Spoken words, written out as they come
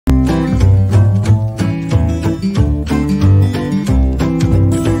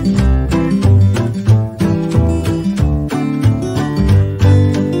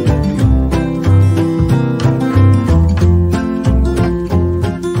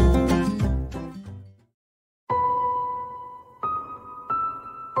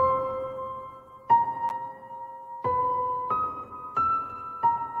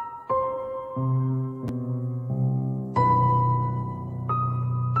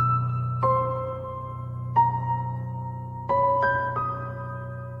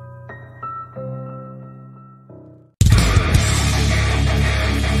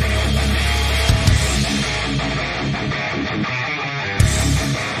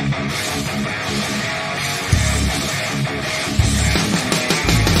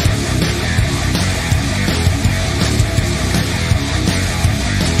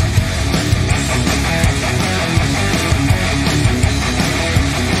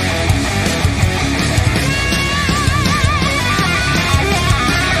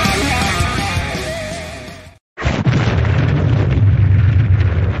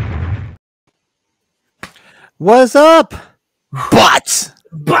What's up? But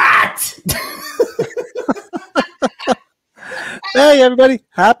hey, everybody.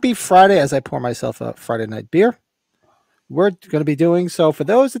 Happy Friday as I pour myself a Friday night beer. We're going to be doing so. For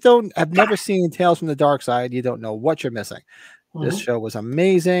those that have never seen Tales from the Darkside, you don't know what you're missing. This show was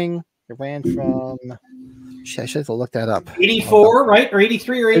amazing. It ran from, I should have to look that up. 84, right? Or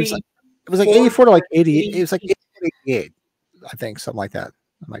 83 or 80? It was like 84 to like 80. It was like 88, I think, something like that.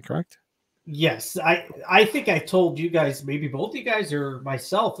 Am I correct? Yes. I think I told you guys, maybe both you guys or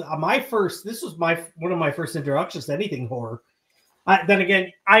myself, this was one of my first introductions to anything horror. Then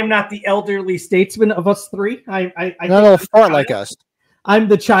again, I'm not the elderly statesman of us three. No, fart like us. I'm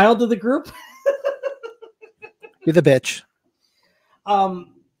the child of the group. You're the bitch.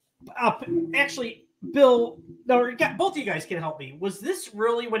 Actually, Bill, no, both of you guys can help me. Was this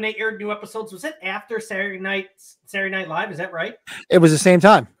really when they aired new episodes? Was it after Saturday Night Live? Is that right? It was the same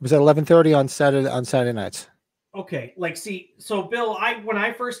time. It was at 11:30 on Saturday nights. Okay, so Bill, when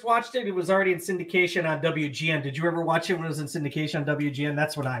I first watched it, it was already in syndication on WGN. Did you ever watch it when it was in syndication on WGN?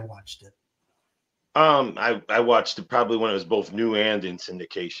 That's when I watched it. I watched it probably when it was both new and in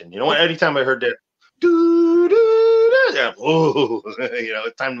syndication. You know, anytime I heard that,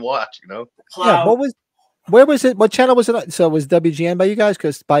 it's time to watch. You know, yeah. Where was it? What channel was it on? So it was WGN by you guys?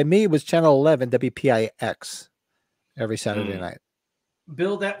 Because by me it was channel 11, WPIX, every Saturday night.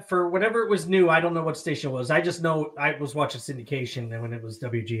 Bill, that for whenever it was new, I don't know what station it was. I just know I was watching syndication and when it was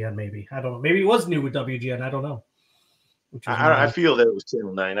WGN, maybe. I don't know. Maybe it was new with WGN. I don't know. I feel that it was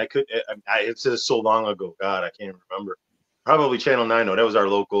Channel 9. It's just so long ago. God, I can't remember. Probably Channel 9, though. That was our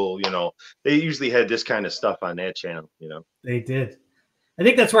local, they usually had this kind of stuff on that channel, They did. I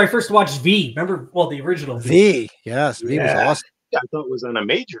think that's where I first watched V. Remember, the original V. Yes, V was awesome. Yeah, I thought it was on a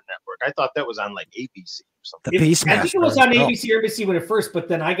major network. I thought that was on like ABC or something. The Beastmaster. I think it was on ABC or NBC when it first, but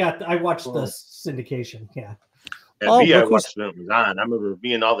then I watched the syndication. Yeah. V, I watched when it was on. I remember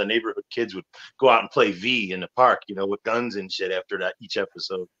me and all the neighborhood kids would go out and play V in the park, with guns and shit after each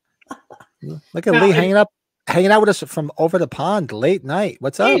episode. Look at Lee hanging out with us from over the pond late night.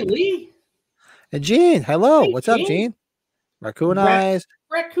 What's up? Hey, Lee. And Gene, hello. What's up, Gene? Raccoon Eyes.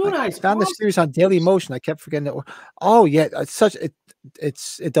 Raccoon Eyes. I found this series on Daily Motion. I kept forgetting it. Oh yeah,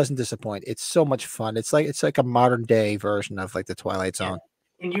 it doesn't disappoint. It's so much fun. It's like a modern day version of like the Twilight Zone.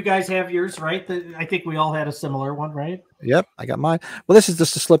 And you guys have yours, right? I think we all had a similar one, right? Yep, I got mine. Well, this is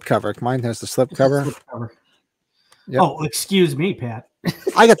just the slip cover. Mine has the slip cover. Yep. Oh, excuse me, Pat.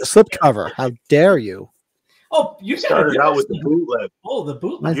 I got the slip cover. How dare you? Oh, you started out with the bootleg. Oh, the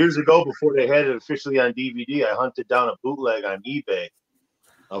bootleg. Years ago, before they had it officially on DVD, I hunted down a bootleg on eBay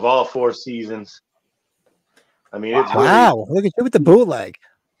of all 4 seasons. I mean, it's wow! Look at you with the bootleg.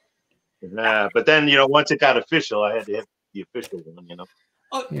 Nah, but then once it got official, I had to hit the official one.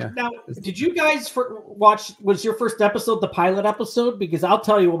 Oh, yeah. Now, did you guys watch? Was your first episode the pilot episode? Because I'll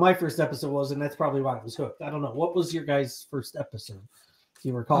tell you what my first episode was, and that's probably why I was hooked. I don't know. What was your guys' first episode? Do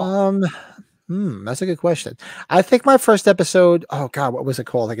you recall? That's a good question. I think my first episode. Oh God, what was it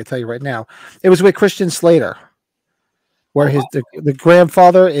called? I can tell you right now. It was with Christian Slater, where the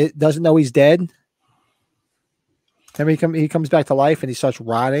grandfather doesn't know he's dead. And he comes back to life and he starts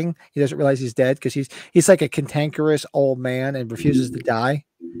rotting. He doesn't realize he's dead because he's like a cantankerous old man and refuses to die.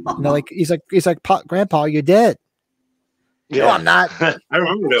 He's like Grandpa, you're dead. Yeah, no, I'm not. I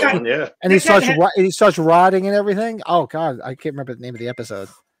remember that one. Yeah, and he starts rotting and everything. Oh God, I can't remember the name of the episode.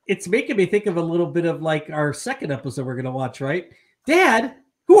 It's making me think of a little bit of like our second episode we're gonna watch, right? Dad,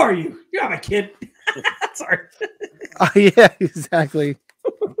 who are you? You're not a kid. Sorry. Yeah, exactly.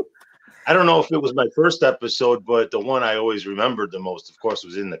 I don't know if it was my first episode, but the one I always remembered the most, of course,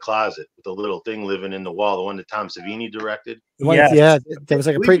 was In the Closet with the little thing living in the wall, the one that Tom Savini directed. Yeah, there was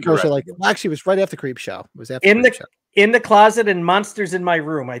like a precursor. Actually, it was right after Creep Show. It was after In the Closet and Monsters in My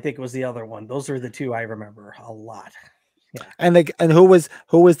Room. I think was the other one. Those are the two I remember a lot. Yeah. And who was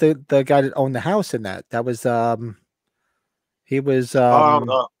the guy that owned the house in that? That was he was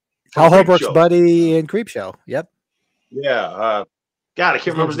Hal Holbrook's buddy in Creep Show. Yep. Yeah. God, I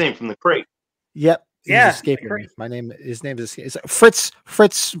can't remember his name from the crate. Yep. Escaping me. His name is Fritz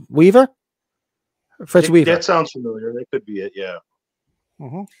Weaver. Weaver. That sounds familiar. That could be it. Yeah.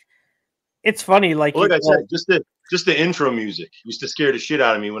 Mm-hmm. It's funny, like I said, just the intro music used to scare the shit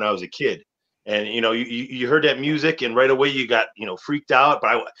out of me when I was a kid. And you heard that music, and right away you got freaked out.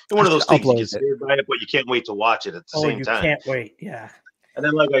 But one of those things you get scared by it, but you can't wait to watch it at the same time. Can't wait. Yeah. And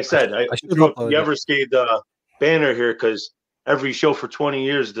then, like I said, I threw up the Everscathed banner here because every show for 20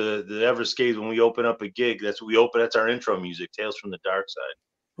 years, the Everscathed, when we open up a gig, that's what we open. That's our intro music, Tales from the Darkside.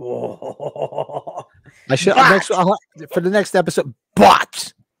 Whoa. I should for the next episode,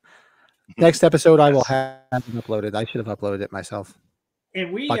 but Next episode, I will have it uploaded. I should have uploaded it myself.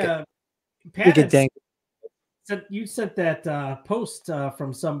 And we, Pat, you sent that post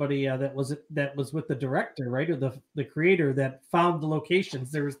from somebody that was with the director, right, or the creator that found the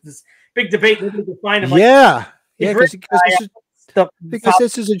locations. There was this big debate whether to find them. Yeah, because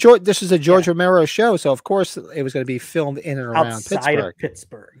this is a George Romero show, so of course it was going to be filmed in and around outside of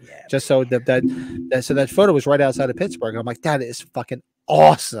Pittsburgh. Yeah, just so that photo was right outside of Pittsburgh. And I'm like, that is fucking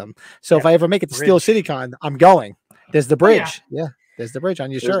awesome. So if I ever make it to Steel City Con, I'm going. There's the bridge. Yeah, there's the bridge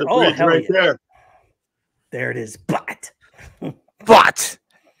on your shirt. Oh, right there. There it is. But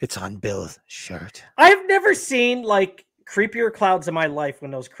it's on Bill's shirt. I've never seen like creepier clouds in my life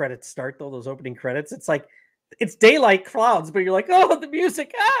when those credits start, though, those opening credits. It's like it's daylight clouds, but you're like, oh, the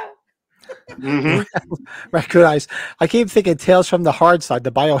music. Recognize. I keep thinking Tales from the Hard Side,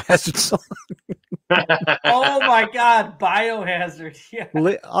 the Biohazard song. Oh my God, Biohazard. Yeah.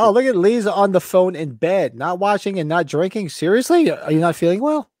 Oh, look at Lisa on the phone in bed, not watching and not drinking. Seriously? Are you not feeling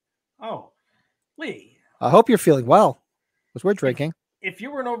well? Oh, Lee. I hope you're feeling well, because we're drinking. If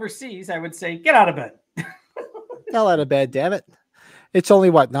you weren't overseas, I would say get out of bed. Hell out of bed, damn it. It's only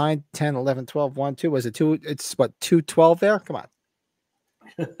what, 9, 10, 11, 12, 1, 2. Was it 2? It's what, 2:12 there? Come on.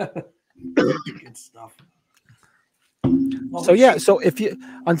 Good stuff. So yeah, so if you,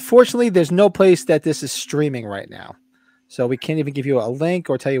 unfortunately, there's no place that this is streaming right now. So we can't even give you a link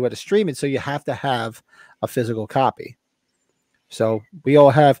or tell you where to stream it. So you have to have a physical copy. So we all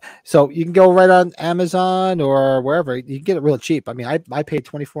have, so you can go right on Amazon or wherever. You can get it real cheap. I mean, I paid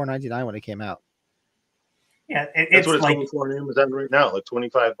 $24.99 when it came out. Yeah, that's what it's going for on Amazon right now, like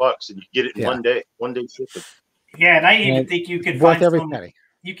 $25, and you get it in one day shipping. Yeah, and I even think you could find every penny.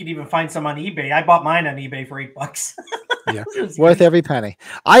 You could even find some on eBay. I bought mine on eBay for $8. Yeah, worth every penny.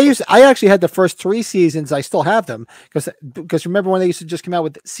 I actually had the first 3 seasons. I still have them because remember when they used to just come out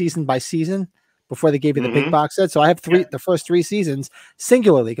with season by season before they gave you the big box set. So I have the first 3 seasons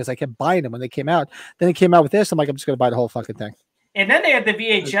singularly because I kept buying them when they came out. Then it came out with this. I'm like, I'm just going to buy the whole fucking thing. And then they had the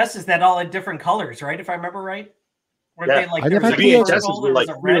VHSs that all had different colors, right? If I remember right. Yeah, like, the VHSs were like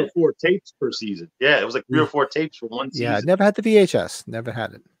 3 or 4 tapes per season. Yeah, it was like 3 or 4 tapes for one season. Yeah, I never had the VHS. Never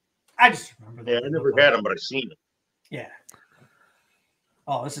had it. I just remember that. Yeah, I never had them, but I've seen them. Yeah.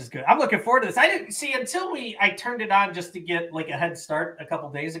 Oh, this is good. I'm looking forward to this. I didn't see until I turned it on just to get like a head start a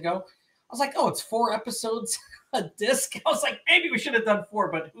couple days ago. I was like, oh, it's 4 episodes a disc. I was like, maybe we should have done 4,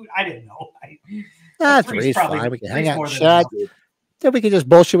 but I didn't know. 3's fine. We can hang out in chat. Then we can just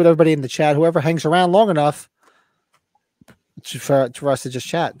bullshit with everybody in the chat. Whoever hangs around long enough for us to just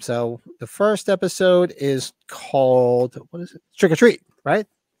chat. So the first episode is called, what is it? Trick or Treat, right?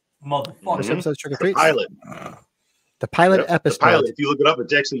 Motherfucker. First episode Trick or Treat. The pilot episode. The pilot. If you look it up,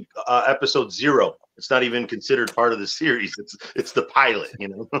 it's actually episode 0. It's not even considered part of the series. It's the pilot, you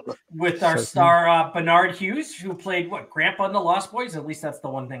know. With our star Bernard Hughes, who played Grandpa in the Lost Boys. At least that's the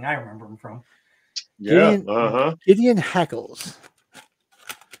one thing I remember him from. Yeah. Gideon Hackles.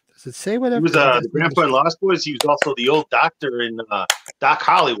 Does it say whatever? He was the Grandpa in Lost Boys. He was also the old doctor in Doc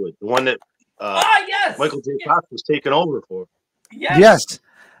Hollywood, the one that yes, Michael J. Fox was taking over for. Yes.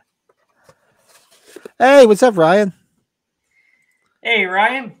 Hey, what's up, Ryan? Hey,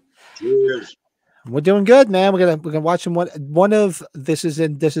 Ryan. Cheers. We're doing good, man. We're gonna watch one of this is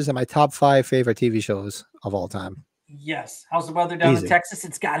in my top 5 favorite TV shows of all time. Yes. How's the weather down in Texas?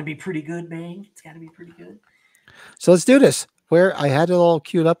 It's got to be pretty good, man. It's got to be pretty good. So let's do this. Where I had it all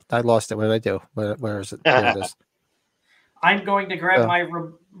queued up, I lost it. What did I do? Where is it? There it is. I'm going to grab my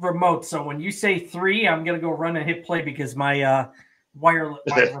remote. So when you say 3, I'm going to go run and hit play because my my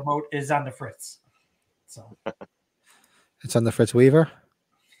remote is on the fritz. So it's on the Fritz Weaver.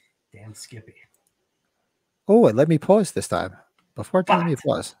 Damn Skippy. Oh, let me pause this time. Before telling me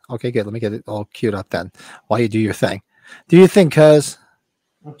pause. Okay, good. Let me get it all queued up then while you do your thing. Do your thing, cuz.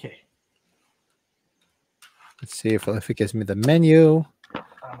 Okay. Let's see if it gives me the menu.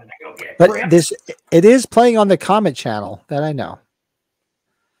 I'm gonna go get but it is playing on the comment channel that I know.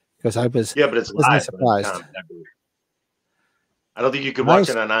 Because I was but it's live, surprised. I don't think you could watch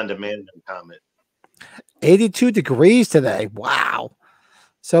it on demand and comment. 82 degrees today. Wow.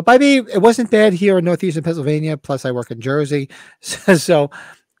 So by me, it wasn't bad here in northeastern Pennsylvania. Plus, I work in Jersey. So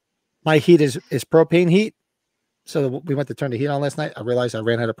my heat is propane heat. So we went to turn the heat on last night. I realized I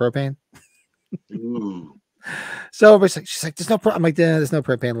ran out of propane. Ooh. So she's like, I'm like, there's no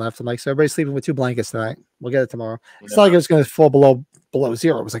propane left. I'm like, so everybody's sleeping with 2 blankets tonight. We'll get it tomorrow. Yeah. It's not like it was going to fall below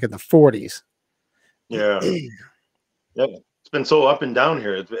 0. It was like in the 40s. Yeah. Yeah. It's been so up and down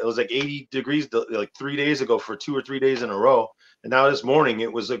here. It was like 80 degrees like 3 days ago for 2 or 3 days in a row. And now this morning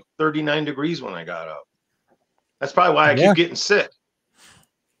it was like 39 degrees when I got up. That's probably why I keep getting sick.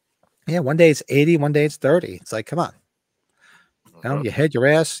 Yeah, one day it's 80, one day it's 30. It's like, come on. You know, you hit your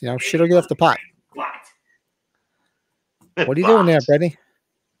ass, you know, shit will get off the pot. What are you doing there, Freddie?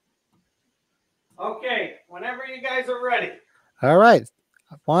 Okay, whenever you guys are ready. All right.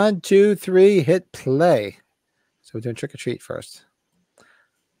 1, 2, 3, hit play. So we're doing trick or treat first.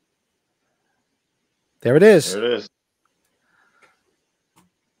 There it is. There it is.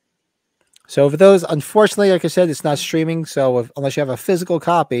 So for those, unfortunately, like I said, it's not streaming. So unless you have a physical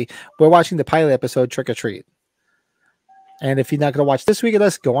copy, we're watching the pilot episode Trick or Treat. And if you're not going to watch this week with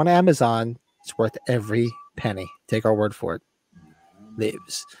us, go on Amazon. It's worth every penny. Take our word for it.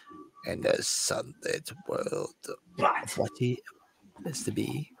 Lives in the sunlit world of what he is to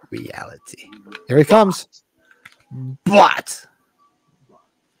be reality. Here he comes. But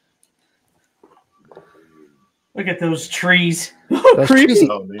look at those trees. Those trees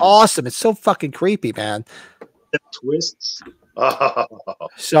are awesome. It's so fucking creepy, man. The twists.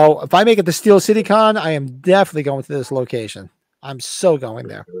 So if I make it to Steel City Con, I am definitely going to this location. I'm so going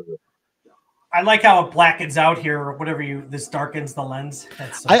there. I like how it blackens out here, or whatever this darkens the lens.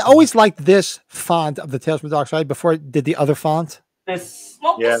 That's so I always liked this font of the Tales from the Darkside before it did the other font. This,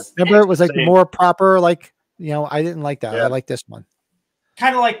 remember it was like the more proper, like, you know, I didn't like that. I like this one.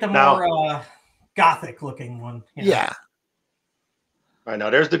 Kind of like the more gothic looking one. You know? Yeah. All right, now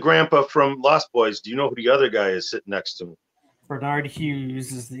there's the grandpa from Lost Boys. Do you know who the other guy is sitting next to him? Bernard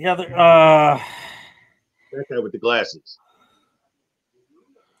Hughes is the other. That guy with the glasses.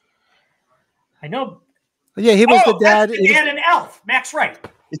 I know. Yeah, he was the dad. That's the dad in Elf. Max Wright.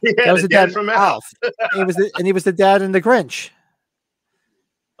 Yeah, that was the dad from Elf. he was the dad in The Grinch.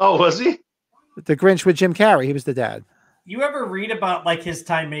 Oh, was he? The Grinch with Jim Carrey. He was the dad. You ever read about like his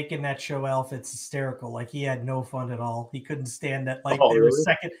time making that show Elf? It's hysterical. Like he had no fun at all. He couldn't stand that. Like they were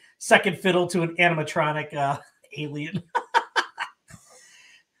second fiddle to an animatronic alien.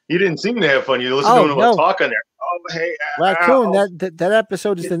 You didn't seem to have fun. You listened to him talk on there. Oh, hey, Raccoon. That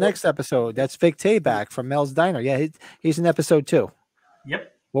episode is the next episode. That's Vic Tayback from Mel's Diner. Yeah, he's in episode 2.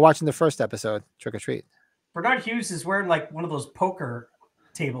 Yep. We're watching the first episode, Trick or Treat. Bernard Hughes is wearing like one of those poker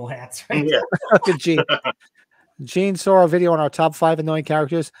table hats, right? Yeah. Look at Gene. Gene saw a video on our top 5 annoying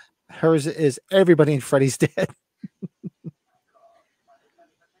characters. Hers is everybody in Freddy's Dead.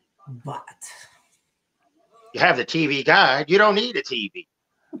 But you have the TV guide. You don't need a TV.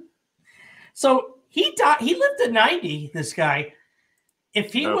 So he died. He lived to 90. This guy,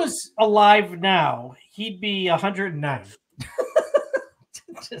 if he was alive now, he'd be 109.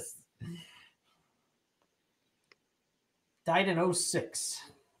 Just died in 2006.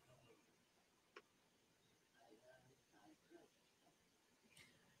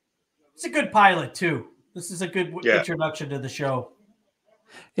 It's a good pilot too. This is a good introduction to the show.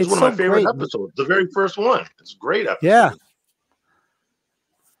 It's one of my favorite episodes. The very first one. It's a great episode. Yeah.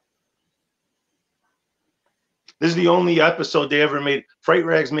 This is the only episode they ever made. Fright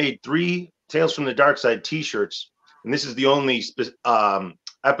Rags made 3 Tales from the Darkside t-shirts, and this is the only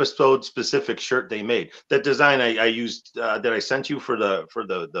episode specific shirt they made. That design I used that I sent you for the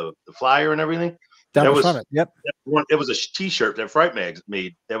flyer and everything. That was it was a t-shirt that Fright Mags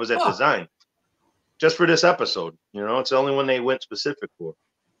made. That was that design just for this episode. You know, it's the only one they went specific for.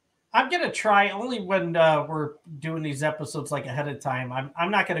 I'm gonna try only when we're doing these episodes like ahead of time.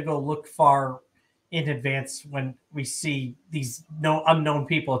 I'm not gonna go look far in advance when we see these unknown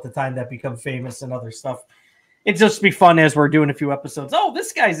people at the time that become famous and other stuff. It'd just be fun as we're doing a few episodes. Oh,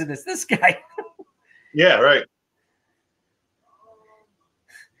 this guy's in this guy. Yeah, right.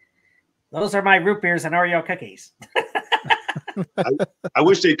 Those are my root beers and Oreo cookies. I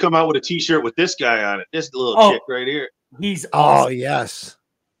wish they'd come out with a t-shirt with this guy on it. This little chick right here. He's awesome. Oh, yes.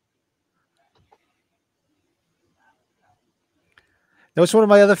 That's one of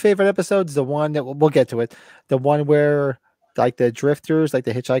my other favorite episodes. The one that we'll get to it. The one where like the drifters, like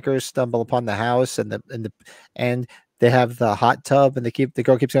the hitchhikers, stumble upon the house and they have the hot tub and the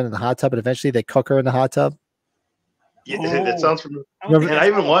girl keeps going in the hot tub and eventually they cook her in the hot tub. Yeah, that sounds familiar. And I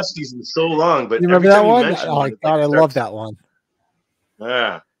haven't watched these in so long, but you remember that one? Oh my god, I love that one.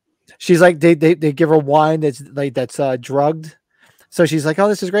 Yeah. She's like they give her wine that's drugged. So she's like, "Oh,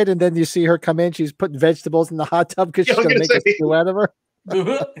 this is great," and then you see her come in. She's putting vegetables in the hot tub because she's gonna make a stew out of her.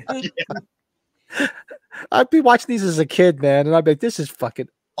 I'd be watching these as a kid, man, and I'd be like, "This is fucking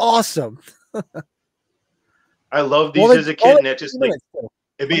awesome." I love these as a kid, and that just like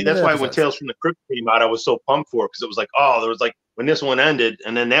that's why when Tales from the Crypt came out, I was so pumped for it because it was like, oh, there was like when this one ended,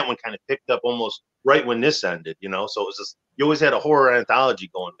 and then that one kind of picked up almost right when this ended, you know. So it was just you always had a horror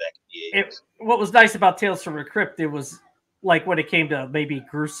anthology going back in the 80s. What was nice about Tales from the Crypt, it was like when it came to maybe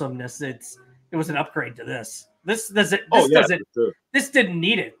gruesomeness, it was an upgrade to this. This doesn't. Oh, This yeah, doesn't. for sure. This didn't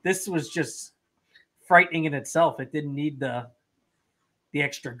need it. This was just frightening in itself. It didn't need the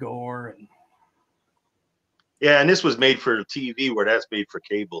extra gore and. Yeah, and this was made for TV, where that's made for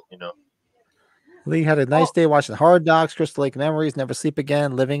cable. You know. Lee had a nice day watching Hard Knocks, Crystal Lake Memories, Never Sleep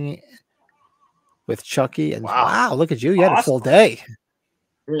Again, Living with Chucky, and wow, look at you! You had a full day.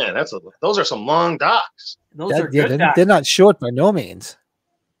 Yeah, those are some long docs. Those are good docs. They're not short by no means.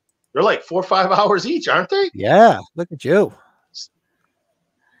 They're like 4 or 5 hours each, aren't they? Yeah, look at you.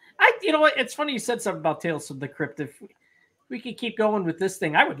 You know what? It's funny you said something about Tales from the Crypt. If we could keep going with this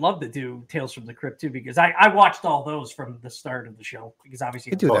thing, I would love to do Tales from the Crypt too, because I watched all those from the start of the show. Because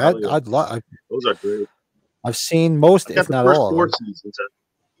obviously, you do that. I'd love. Those are great. I've seen most, if not all, of them. Seasons.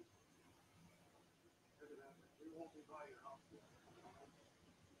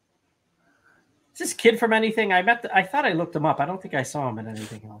 Is this kid from anything? I thought I looked him up. I don't think I saw him in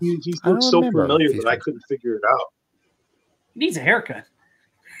anything else. He looks so familiar, but I couldn't figure it out. He needs a haircut.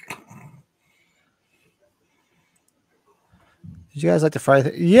 Did you guys like the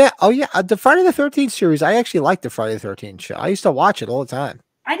Friday? Yeah. Oh, yeah. The Friday the 13th series. I actually liked the Friday the 13th show. I used to watch it all the time.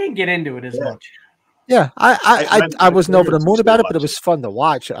 I didn't get into it as much. Yeah. I wasn't over the moon about it, but it was fun to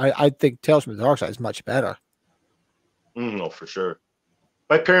watch. I think Tales from the Darkside is much better. No, for sure.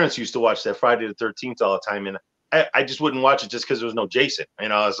 My parents used to watch that Friday the 13th all the time, and I just wouldn't watch it just because there was no Jason. You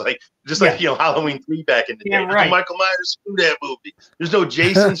know, it's like like Halloween 3 back in the day. Right. Michael Myers, screw that movie. There's no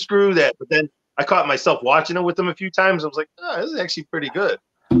Jason, screw that. But then I caught myself watching it with them a few times. I was like, oh, this is actually pretty good.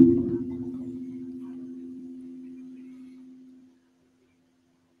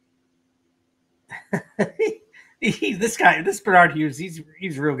 This Bernard Hughes, he's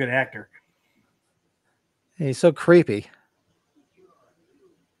a real good actor. He's so creepy.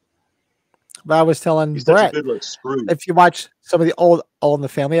 But I was telling Brett, if you watch some of the old All in the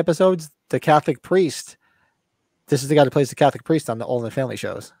Family episodes, the Catholic priest, this is the guy that plays the Catholic priest on the All in the Family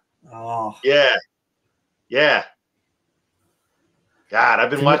shows. Oh, yeah. God, I've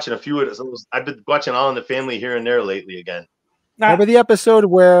been watching a few of those. I've been watching All in the Family here and there lately again. Remember the episode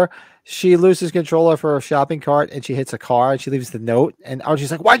where she loses control of her shopping cart and she hits a car and she leaves the note, and Archie's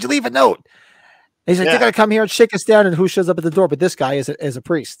like, "Why'd you leave a note?" And he's like, "They're gonna come here and shake us down." And who shows up at the door? But this guy is a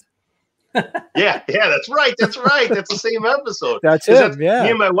priest. yeah, that's right. That's the same episode. That's it. Yeah. Me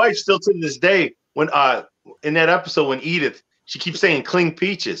and my wife still to this day, when in that episode when Edith, she keeps saying "cling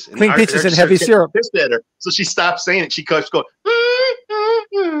peaches," and cling peaches and heavy syrup. Pissed at her, so she stops saying it. She keeps going.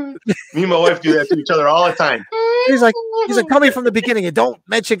 Me and my wife do that to each other all the time. He's like coming from the beginning, and don't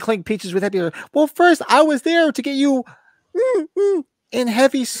mention cling peaches with heavy syrup. Well, first I was there to get you in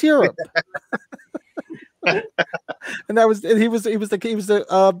heavy syrup. And he was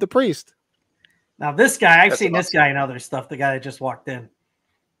the priest. Now this guy, I've seen this guy in other stuff. The guy that just walked in.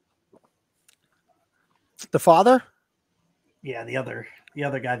 The father? Yeah, the other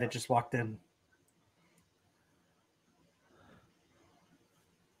guy that just walked in.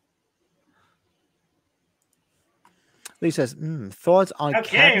 Lee says, thoughts on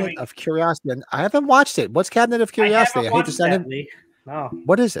Cabinet of Curiosity. And I haven't watched it. What's Cabinet of Curiosity? I hate to send it. No.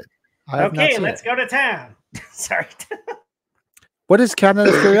 What is it? Okay, let's go to town. Sorry. What is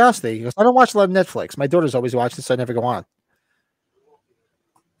Cabinet of Curiosity? Because I don't watch a lot of Netflix. My daughters always watch this, so I never go on.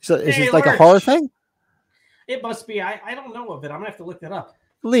 So is it like a horror thing? It must be. I don't know of it. I'm gonna have to look that up.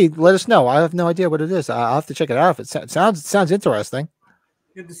 Lee, let us know. I have no idea what it is. I'll have to check it out. If it sounds interesting.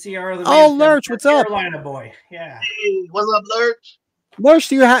 Good to see our other. Oh, Lurch, what's up? Carolina boy. Yeah. Hey, what's up, Lurch? Lurch,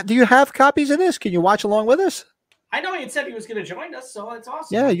 do you have copies of this? Can you watch along with us? I know he had said he was going to join us, so it's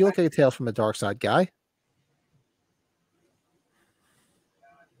awesome. Yeah, you look like a Tales from the Darkside guy.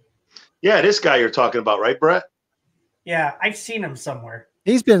 Yeah, this guy you're talking about, right, Brett? Yeah, I've seen him somewhere.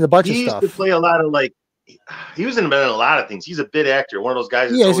 He's been in a bunch of stuff. He used to play a lot of he was in a lot of things. He's a bit actor, one of those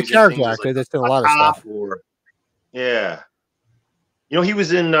guys. Yeah, he's a character actor that's done a lot of stuff. Yeah, you know, he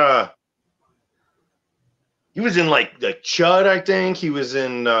was in like Chud, I think. He was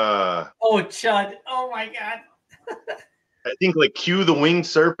in Chud. Oh my god. I think like Q the Winged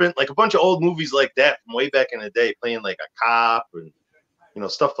Serpent, like a bunch of old movies like that from way back in the day, playing like a cop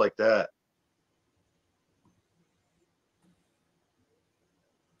and stuff like that.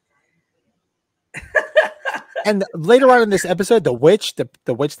 And later on in this episode, the witch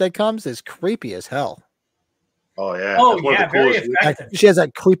that comes is creepy as hell. Oh yeah. Oh yeah, very effective. She has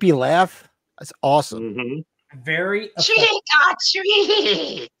that creepy laugh. That's awesome. Mm-hmm. Very effective. Trick or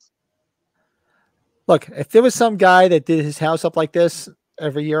treat. Look, if there was some guy that did his house up like this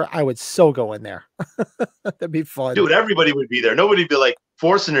every year, I would so go in there. That'd be fun. Dude, everybody would be there. Nobody'd be like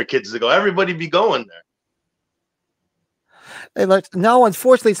forcing their kids to go. Everybody'd be going there. Hey, no,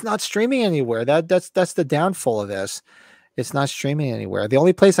 unfortunately, it's not streaming anywhere. That's the downfall of this. It's not streaming anywhere. The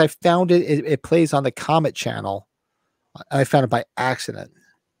only place I found it plays on the Comet channel. I found it by accident.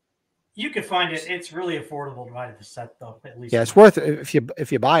 You can find it. It's really affordable to buy the set, though. At least, yeah, it's worth it.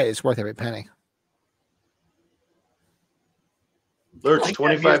 If you buy it, it's worth every penny. Lurch,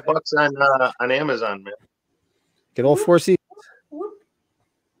 $25 on Amazon, man. Get all 4 seasons.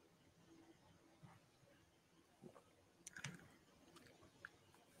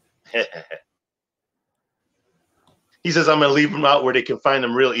 He says, I'm going to leave them out where they can find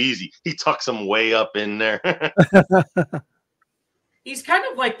them real easy. He tucks them way up in there. He's kind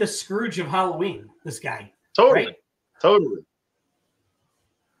of like the Scrooge of Halloween, this guy. Totally. Right? Totally.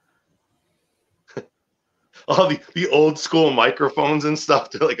 All the old school microphones and stuff.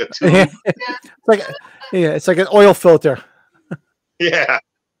 They're like a tube. It's like an oil filter. Yeah.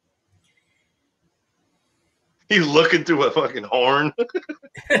 He's looking through a fucking horn.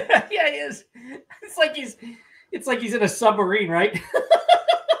 Yeah, he is. It's like he's in a submarine, right?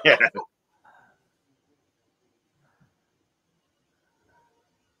 Yeah.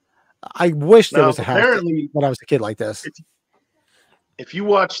 I wish there was a house apparently, when I was a kid like this. If you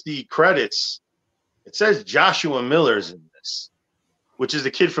watch the credits, it says Joshua Miller's in this, which is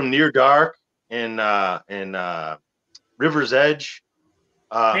the kid from Near Dark and River's Edge.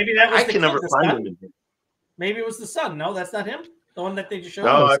 Maybe that was I can never find him. Maybe it was the son. No, that's not him. The one that they just showed.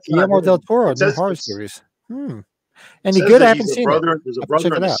 No, it's Guillermo del Toro, new horror series. Any good? I haven't seen it. There's a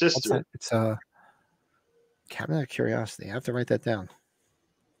brother and a sister. It's Cabinet of Curiosity. I have to write that down.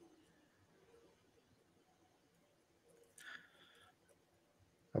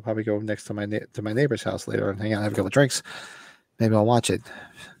 I'll probably go next to my neighbor's house later and hang out and have a couple of drinks. Maybe I'll watch it.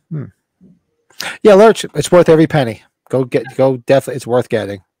 Yeah, Lurch, it's worth every penny. Go definitely, it's worth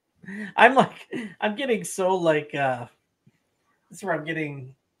getting. I'm getting so like this is where I'm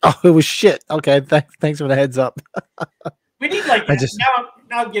getting. Oh, it was shit. Okay, thanks for the heads up. We need now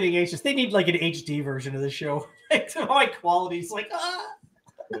I'm getting anxious. They need like an HD version of the show. Like high quality. It's like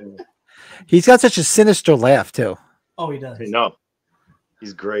He's got such a sinister laugh too. Oh, he does. I know.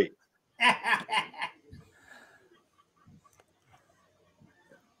 He's great.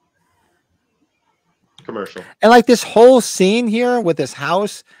 Commercial. And like this whole scene here with this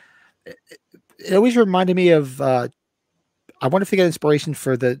house, it always reminded me of I wonder if they get inspiration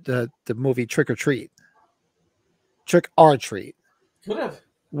for the movie Trick or Treat. Trick or Treat. Could have.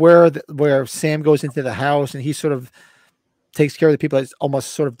 Where Sam goes into the house and he sort of takes care of the people that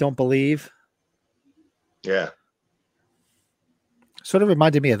almost sort of don't believe. Yeah. Sort of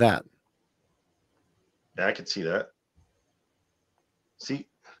reminded me of that. Yeah, I could see that. See,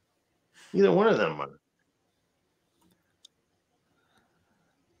 neither one of them are.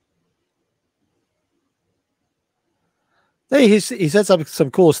 Hey, he said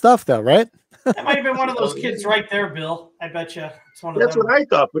some cool stuff though, right? That might have been one of those kids right there, Bill. I bet you it's one of That's them. what I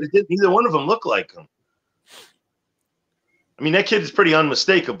thought, but it didn't. Neither one of them looked like him. I mean, that kid is pretty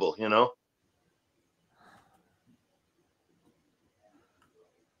unmistakable, you know.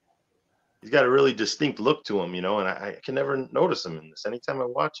 He's got a really distinct look to him, you know, and I can never notice him in this anytime I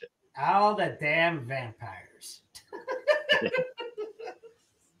watch it. All the damn vampires.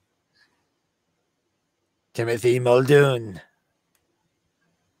 Timothy Muldoon.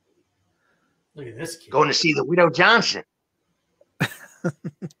 Look at this kid. Going to see the Widow Johnson.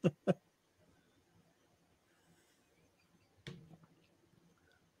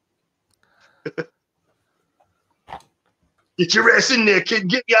 Get your ass in there, kid.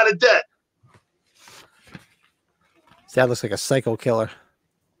 Get me out of debt. That looks like a psycho killer.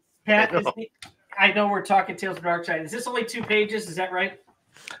 Pat, I know we're talking Tales from Darkside. Is this only 2 pages? Is that right?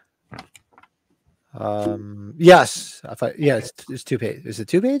 Yes. It's 2 pages. Is it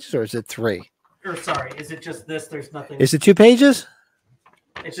 2 pages or is it 3? Or sorry, is it just this? There's nothing. Is it 2 pages?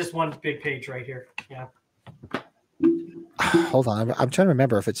 It's just one big page right here. Yeah. Hold on. I'm trying to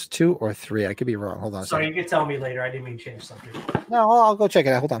remember if it's 2 or 3. I could be wrong. Hold on. Sorry, you can tell me later. I didn't mean to change something. No, I'll go check it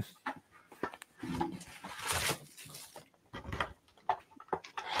out. Hold on.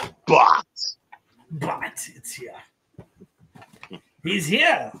 But it's here. He's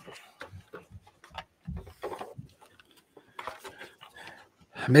here.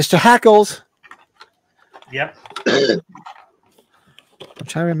 Mr. Hackles. Yep. I'm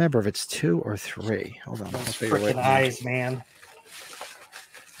trying to remember if it's 2 or 3. Hold on. Freaking eyes, man.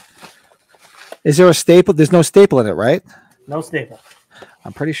 Is there a staple? There's no staple in it, right? No staple.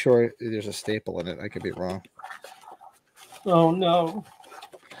 I'm pretty sure there's a staple in it. I could be wrong. Oh, no.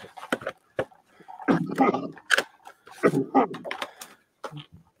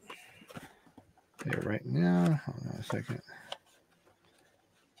 Here right now. Hold on a second.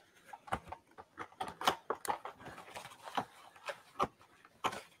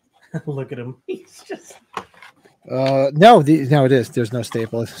 Look at him. He's just. No, no, it is. There's no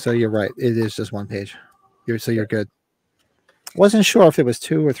staple. So you're right. It is just one page. You're good. Wasn't sure if it was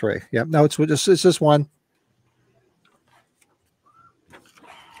 2 or 3. Yep. No, it's just one.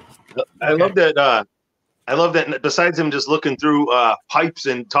 I love that. I love that. Besides him just looking through pipes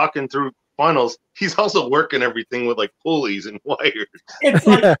and talking through funnels, he's also working everything with like pulleys and wires. It's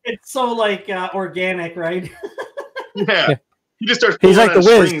like it's so like organic, right? Yeah. He just starts pulling on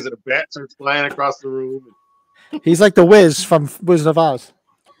strings and a bat starts flying across the room. He's like the Wiz from Wizard of Oz.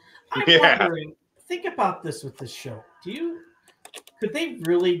 I'm wondering, think about this with this show. Could they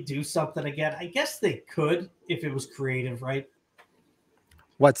really do something again? I guess they could if it was creative, right?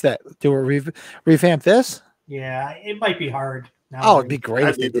 What's that? Do a revamp this? Yeah, it might be hard. Oh, it'd be great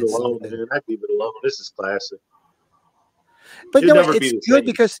if they did something. I'd leave it alone. This is classic. But no, it's good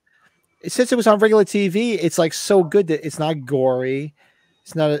because since it was on regular TV, it's like so good that it's not gory.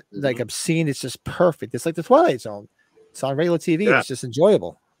 It's not like obscene. It's just perfect. It's like the Twilight Zone. It's on regular TV. Yeah. It's just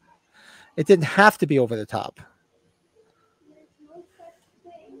enjoyable. It didn't have to be over the top.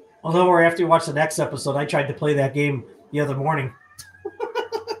 Well, don't worry. After you watch the next episode, I tried to play that game the other morning.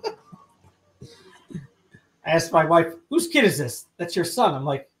 I asked my wife, "Whose kid is this?" "That's your son." I'm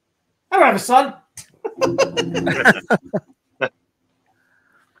like, "I don't have a son."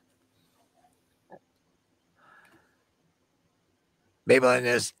 Maybelline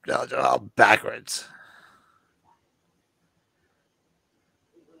is all backwards.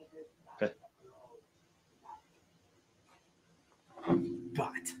 But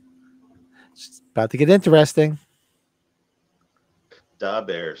it's about to get interesting. Da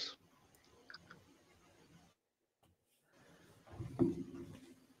Bears.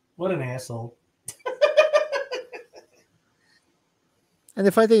 What an asshole. And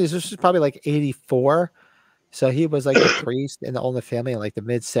the funny thing is, this is probably like 84. So he was like the priest in the Olin family in like the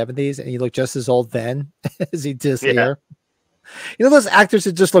mid 70s. And he looked just as old then as he does here. You know, those actors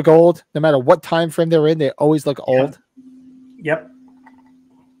that just look old, no matter what time frame they're in, they always look old. Yep.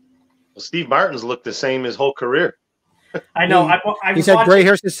 Well, Steve Martin's looked the same his whole career. I know. He's had gray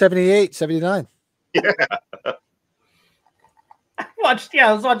hair since 78, 79. Yeah.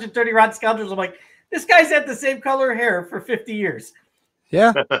 I was watching 30 Rotten Scoundrels. I'm like, this guy's had the same color hair for 50 years.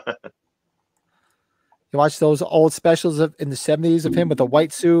 Yeah. You watch those old specials in the 70s of him with the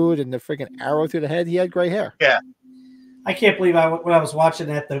white suit and the freaking arrow through the head. He had gray hair. Yeah. I can't believe when I was watching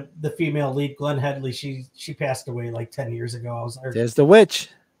that, the female lead, Glenn Headley, she passed away like 10 years ago. There's the witch.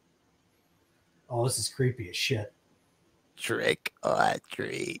 Oh, this is creepy as shit. Trick or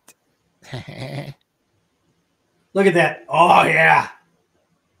treat. Look at that. Oh, yeah.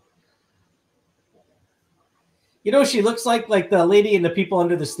 You know, she looks like the lady in The People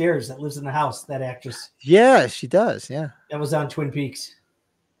Under the Stairs that lives in the house, that actress. Yeah, she does. Yeah. That was on Twin Peaks.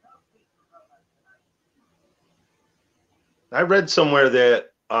 I read somewhere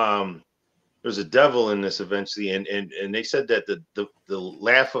that there's a devil in this eventually, and they said that the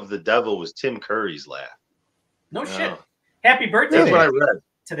laugh of the devil was Tim Curry's laugh. No shit. Happy birthday. That's what I read.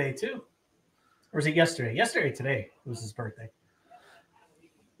 Today, too. Or was it yesterday? Today was his birthday.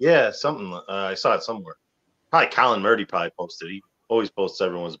 Yeah, something. I saw it somewhere. Probably Colin Murdy probably posted. He always posts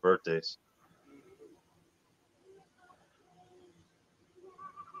everyone's birthdays.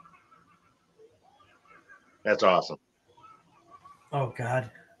 That's awesome. Oh,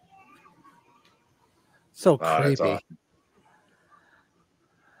 God. So creepy. Awesome.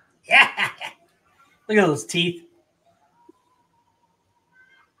 Yeah. Look at those teeth.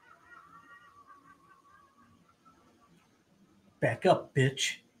 Back up,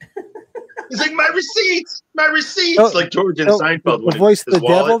 bitch. He's like, my receipts. Oh, like George and Seinfeld. The voice of the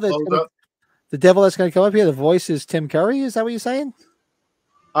devil. The devil that's going to come up here. The voice is Tim Curry. Is that what you're saying?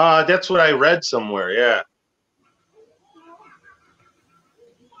 That's what I read somewhere. Yeah.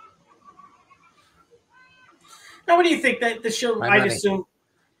 Now, what do you think that the show? I'd assume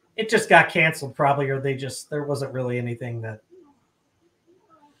it just got canceled, probably, or there wasn't really anything that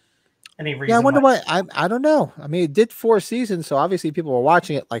any reason. Yeah, I wonder why. I don't know. I mean, it did 4 seasons, so obviously people were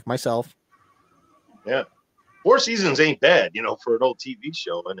watching it, like myself. Yeah, 4 seasons ain't bad, for an old TV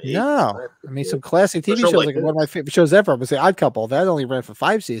show. No, I mean some classic TV shows, like one of my favorite shows ever was The Odd Couple. That only ran for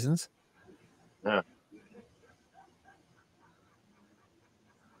 5 seasons. Yeah.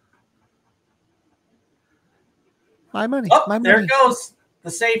 My money. Oh, my money. There it goes. The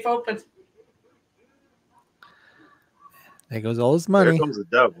safe opened. There goes all his money. Here comes the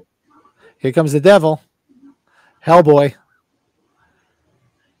devil. Here comes the devil. Hellboy.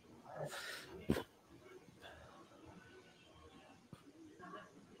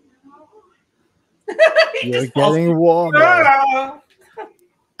 You're getting warmer.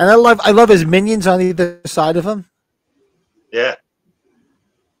 And I love his minions on either side of him. Yeah.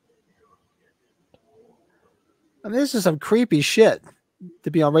 I mean, this is some creepy shit to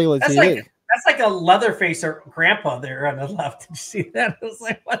be on regular TV. That's like a Leatherface or Grandpa there on the left. Did you see that? I was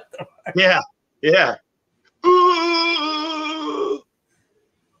like, what the fuck? Yeah. Yeah.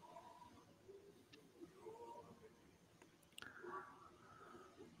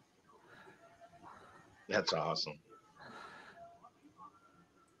 That's awesome.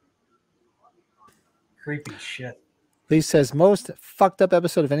 Creepy shit. Lee says most fucked up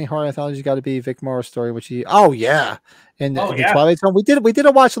episode of any horror anthology got to be Vic Morrow's story, which he the Twilight Zone. We did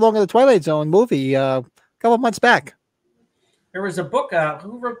a watch along of the Twilight Zone movie a couple months back. There was a book.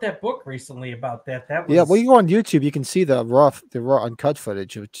 Who wrote that book recently about that? That was, yeah. Well, you go on YouTube, you can see the raw uncut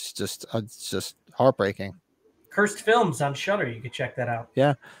footage, which is just heartbreaking. Cursed Films on Shudder. You can check that out.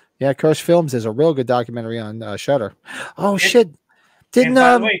 Yeah, Cursed Films is a real good documentary on Shudder. Oh shit. Didn't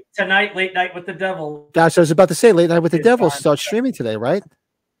by the way, tonight, Late Night with the Devil. That's what I was about to say. Late Night with the Devil starts streaming today, right?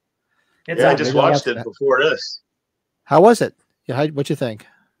 I just watched it before this. How was it? Yeah, what'd you think?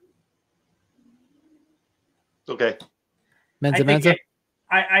 Okay. Menza?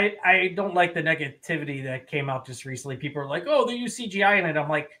 I don't like the negativity that came out just recently. People are like, "Oh, they use CGI in it." I'm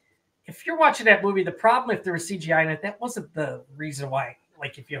like, if you're watching that movie, the problem if there was CGI in it, that wasn't the reason why.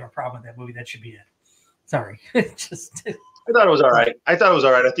 Like, if you have a problem with that movie, that should be it. Sorry, just. I thought it was all right.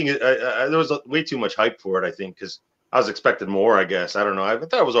 I think there was way too much hype for it. I think because I was expecting more. I guess I don't know. I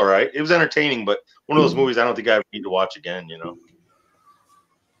thought it was all right. It was entertaining, but one of those movies I don't think I need to watch again. You know.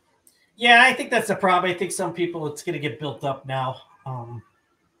 Yeah, I think that's the problem. I think some people it's going to get built up now.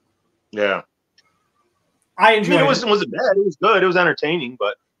 Yeah. I enjoyed it. It wasn't bad. It was good. It was entertaining,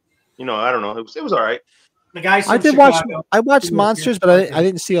 but I don't know. It was all right. The guys. I watched Monsters, but I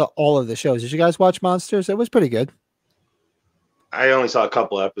didn't see all of the shows. Did you guys watch Monsters? It was pretty good. I only saw a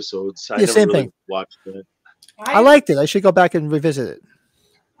couple episodes. Same thing. Watched it. I liked it. I should go back and revisit it.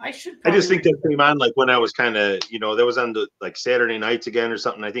 I just think that came on like when I was kind of, that was on the like Saturday nights again or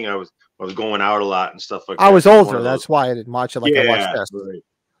something. I think I was going out a lot and stuff like that. I was older. That's why I didn't watch it like I watched this. Right.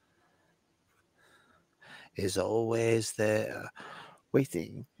 Is always there,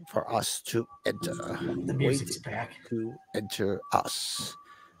 waiting for us to enter. The music's back. To enter us.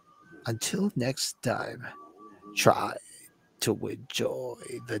 Until next time, try to enjoy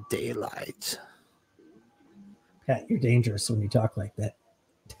the daylight. Pat, you're dangerous when you talk like that.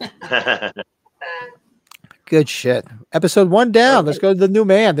 Good shit. Episode 1 down. Let's go to the new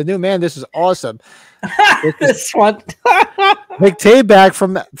man. The new man. This is awesome. This one. McTay back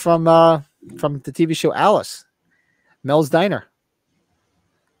from the TV show Alice. Mel's Diner.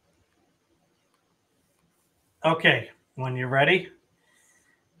 Okay, when you're ready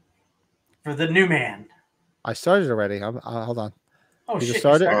for the new man. I started already. Hold on. Oh, you shit.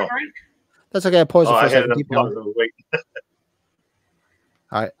 Started? You started already? That's okay. I paused it for a second. Wait.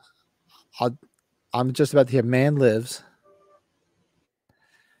 All right. I'm just about to hear Man Lives.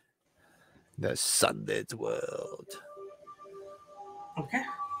 The Sunlit World. Okay.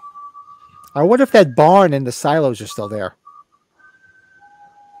 I wonder if that barn and the silos are still there.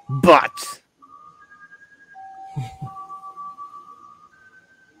 But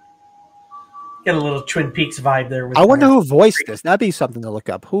get a little Twin Peaks vibe there. I wonder who voiced this. That'd be something to look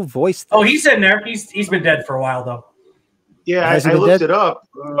up. Who voiced this? Oh, he's in there. He's been dead for a while, though. Yeah, I looked it up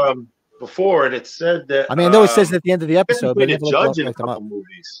before, and it said that. I mean, I know it says at the end of the episode. But never judge in a couple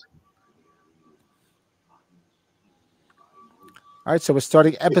movies. All right, so we're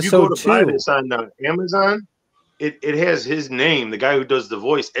starting episode 2. If you go to buy this on Amazon, it has his name, the guy who does the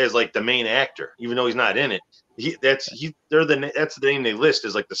voice, as like the main actor, even though he's not in it. That's the name they list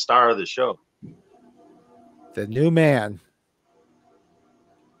as like the star of the show. The new man.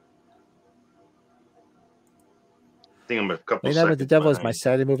 I think I'm a couple. Late Night with the Devil is my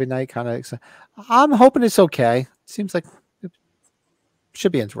Saturday movie night. Kind of. I'm hoping it's okay. Seems like it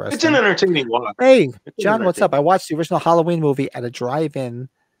should be interesting. It's an entertaining watch. Hey, John, what's up? I watched the original Halloween movie at a drive-in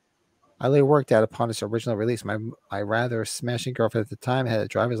I later worked out upon its original release. My rather smashing girlfriend at the time had a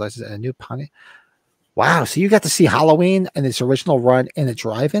driver's license and a new pony. Wow, so you got to see Halloween and its original run in a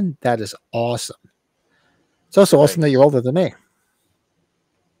drive-in? That is awesome. It's also awesome that you're older than me.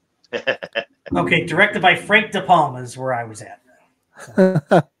 Okay, directed by Frank De Palma is where I was at.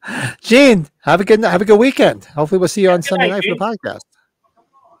 Gene, have a good weekend. Hopefully we'll see you on Sunday night for the podcast.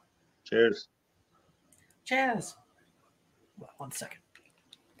 Cheers. Cheers. 1 second.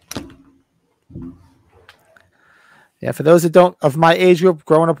 Yeah, for those that don't of my age group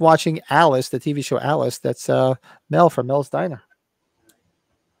growing up watching Alice, the TV show Alice, that's Mel from Mel's Diner.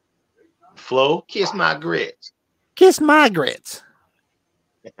 Flo, kiss my grits. Kiss my grits.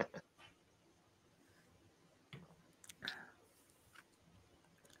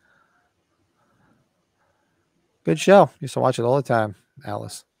 Good show. Used to watch it all the time,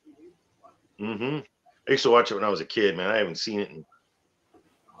 Alice. Mm-hmm. I used to watch it when I was a kid, man. I haven't seen it in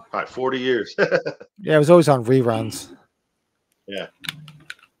probably 40 years. Yeah, it was always on reruns. Yeah.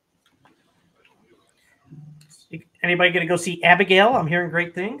 Anybody going to go see Abigail? I'm hearing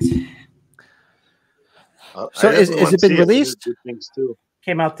great things. So is it been released? Good things too.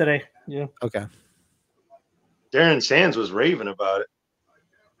 Came out today. Yeah. Okay. Darren Sands was raving about it.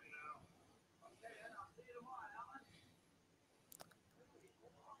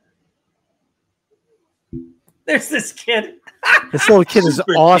 There's this kid. This little kid is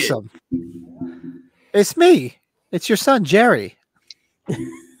Super awesome. Kid. It's me. It's your son, Jerry. I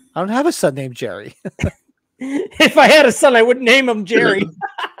don't have a son named Jerry. If I had a son, I wouldn't name him Jerry.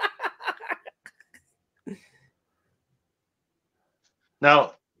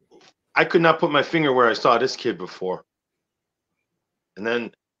 Now, I could not put my finger where I saw this kid before. And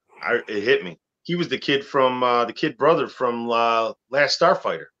then it hit me. He was the kid from the kid brother from Last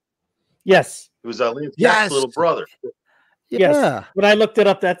Starfighter. Yes. It was Lance little brother. Yeah. Yes. When I looked it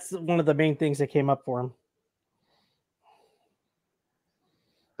up, that's one of the main things that came up for him.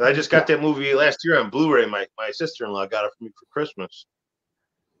 I just got that movie last year on Blu-ray. My sister-in-law got it for me for Christmas.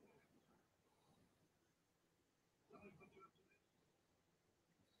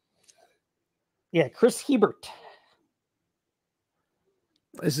 Yeah, Chris Hebert.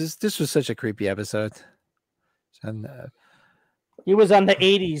 This was such a creepy episode. And he was on the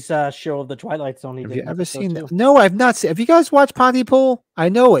 80s show of the Twilight Zone. Have you ever seen that? No, I've not seen. Have you guys watched Pontypool? I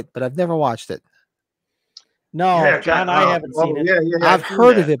know it, but I've never watched it. No, yeah, John, I haven't seen it. Yeah, I've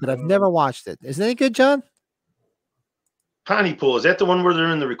heard of it, but I've never watched it. Isn't it good, John? Pontypool, is that the one where they're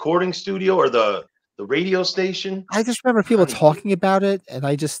in the recording studio or the radio station? I just remember people talking about it, and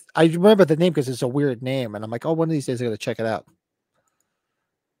I remember the name because it's a weird name, and I'm like, oh, one of these days I got to check it out.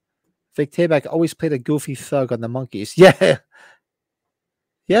 Vic Tayback always played a goofy thug on the Monkees. Yeah.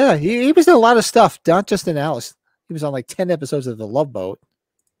 Yeah, he was in a lot of stuff, not just in Alice. He was on like 10 episodes of The Love Boat.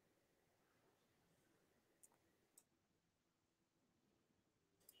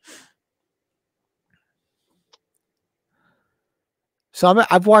 So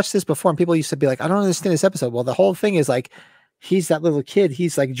I've watched this before, and people used to be like, I don't understand this episode. Well, the whole thing is like, he's that little kid.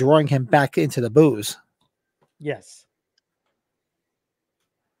 He's like drawing him back into the booze. Yes.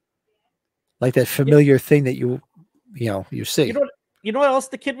 Like that familiar thing that you see. You know what else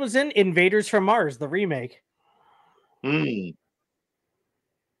the kid was in? Invaders from Mars, the remake. I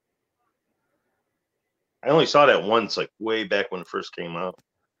only saw that once, like way back when it first came out.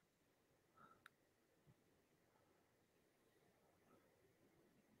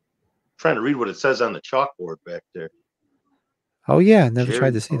 Trying to read what it says on the chalkboard back there. Oh yeah, never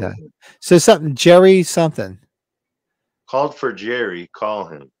tried to see that. So something Jerry something. Called for Jerry, call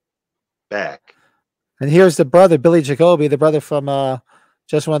him back. And here's the brother, Billy Jacoby, the brother from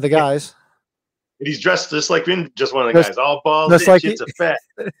Just One of the Guys. And he's dressed just like Just One of the Guys. All balls, itch, like it's a fact.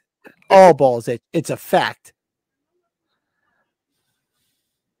 All balls, it's a fact.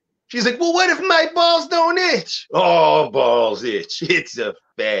 She's like, well, what if my balls don't itch? All balls itch. It's a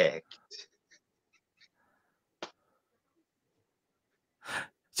fact.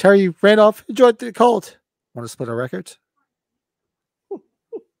 Terry Randolph enjoyed the cult. Want to split our records?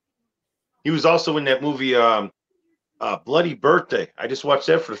 He was also in that movie, Bloody Birthday. I just watched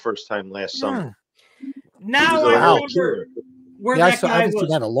that for the first time last summer. Now I remember where that guy I haven't was. seen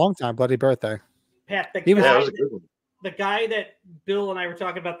that in a long time. Bloody Birthday. Pat, that was a good one. The guy that Bill and I were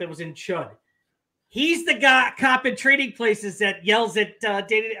talking about that was in Chud. He's the guy cop in Trading Places that yells at Dan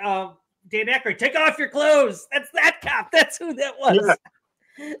Aykroyd, "Take off your clothes." That's that cop. That's who that was.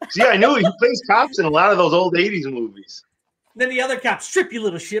 Yeah. See, I knew he plays cops in a lot of those old 80s movies. Then the other cop, strip you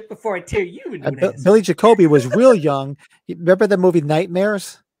little shit before I tear you into an ass. Billy Jacoby was real young. Remember the movie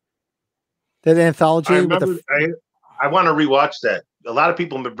Nightmares? That anthology? I want to rewatch that. A lot of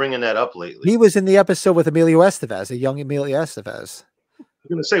people have been bringing that up lately. He was in the episode with Emilio Estevez, a young Emilio Estevez. I'm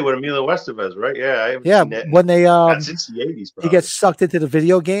going to say with Emilio Estevez, right? Yeah, I haven't seen that when they since the 80s. Probably. He gets sucked into the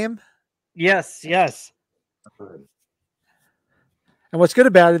video game. Yes. And what's good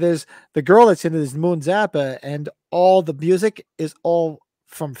about it is the girl that's in it is Moon Zappa, and all the music is all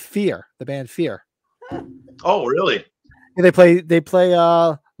from Fear, the band Fear. Oh, really? And they play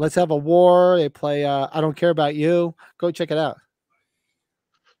Let's Have a War. They play I Don't Care About You. Go check it out.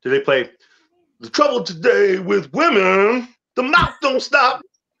 Do they play The Trouble Today with Women? The Mouth Don't Stop.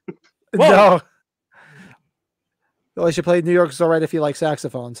 No. Well, I should play New York Is All Right If You Like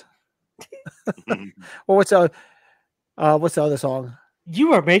Saxophones. Well, what's the other song?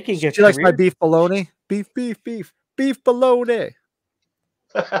 You are making a She likes my beef bologna. Beef bologna.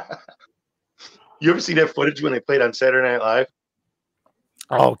 You ever see that footage when they played on Saturday Night Live?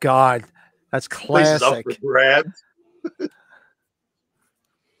 Oh God, that's classic. Up for grabs.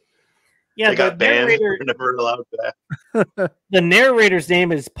 Yeah, they got banned. They're never allowed that. The narrator's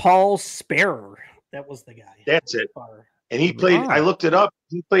name is Paul Sparrer. That was the guy. That's it. And he played. I looked it up.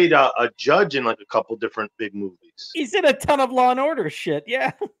 He played a judge in like a couple different big movies. He's in a ton of Law and Order shit.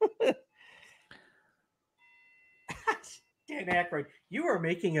 Yeah. Dan Aykroyd, you are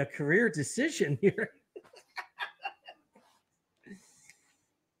making a career decision here.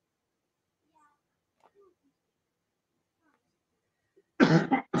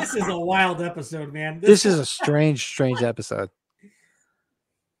 This is a wild episode, man. This is a strange episode.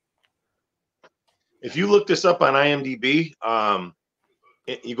 If you look this up on IMDb,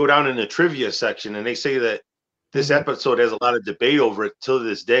 you go down in the trivia section, and they say that this episode has a lot of debate over it till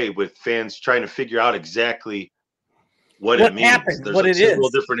this day, with fans trying to figure out exactly what it means. Happened, There's what like it several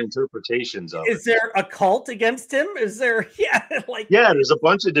is. different interpretations of it. Is there a cult against him? Is there, yeah, there's a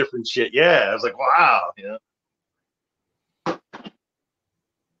bunch of different shit. Yeah, I was like, wow,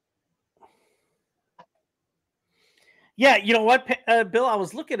 Yeah, you know what, Bill? I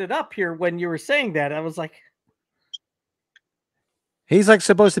was looking it up here when you were saying that. I was like, he's like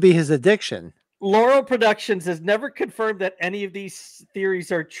supposed to be his addiction. Laurel Productions has never confirmed that any of these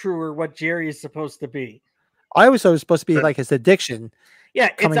theories are true or what Jerry is supposed to be. I always thought it was supposed to be like his addiction. Yeah,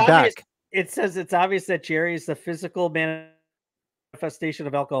 coming it's obvious. back. It says it's obvious that Jerry is the physical manifestation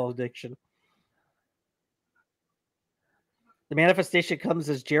of alcohol addiction. The manifestation comes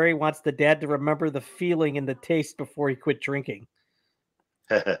as Jerry wants the dad to remember the feeling and the taste before he quit drinking.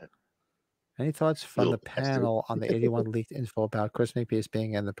 Any thoughts from the panel on the 81 leaked info about Chris Makepeace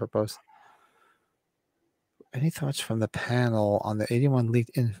being in the proposed? Any thoughts from the panel on the 81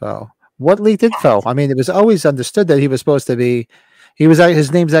 leaked info? What leaked info? I mean, it was always understood that he was supposed to be.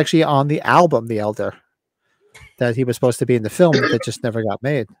 His name's actually on the album, The Elder. That he was supposed to be in the film that just never got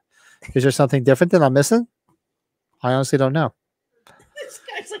made. Is there something different that I'm missing? I honestly don't know. This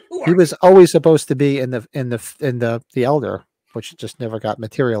guy's like, he was always supposed to be in the Elder, which just never got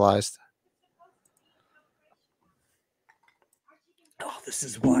materialized. Oh, this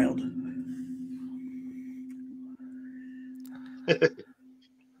is wild.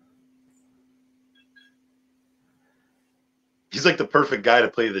 He's like the perfect guy to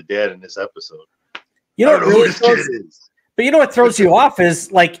play the dad in this episode. You know, who this kid is. But you know what throws you off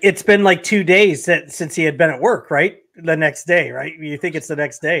is like it's been like 2 days since he had been at work, right? The next day, right? You think it's the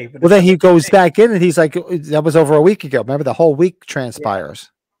next day, but well, then he goes back in and he's like, "That was over a week ago." Remember, the whole week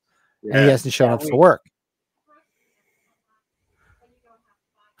transpires, and he hasn't shown up for work.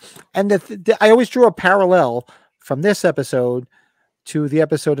 And I always drew a parallel from this episode to the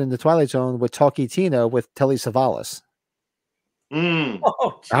episode in the Twilight Zone with Talkie Tina with Telly Savalas.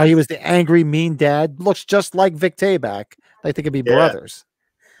 Oh, how he was the angry, mean dad. Looks just like Vic Tayback. Like they could be brothers.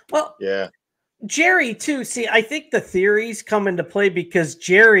 Well, Jerry too. See, I think the theories come into play because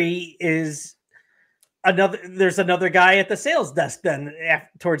Jerry is there's another guy at the sales desk then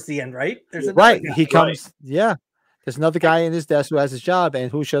towards the end, right? There's right. Guy. He comes. Right. Yeah. There's another guy in his desk who has his job,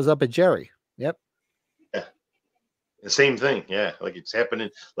 and who shows up at Jerry. Yep. Yeah. The same thing. Yeah. Like it's happening.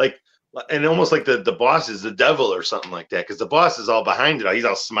 Like, and almost like the boss is the devil or something like that. Because the boss is all behind it. He's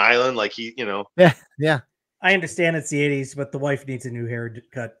all smiling like he, Yeah. Yeah. I understand it's the 80s, but the wife needs a new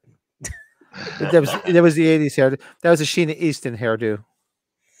haircut. There was the 80s hairdo. That was a Sheena Easton hairdo.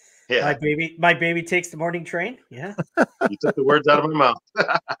 Yeah. My baby takes the morning train. Yeah. You took the words out of my mouth.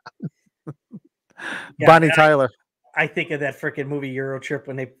 Yeah, Bonnie Tyler. I think of that freaking movie Euro Trip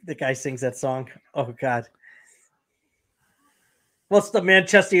when the guy sings that song. Oh God. What's the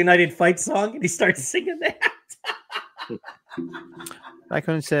Manchester United fight song? And he starts singing that.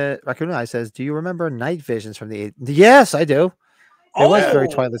 Raccoon says, "Do you remember Night Visions from the 80s?" Yes, I do. It was very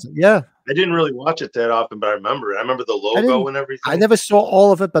Twilight. Yeah. I didn't really watch it that often, but I remember it. I remember the logo and everything. I never saw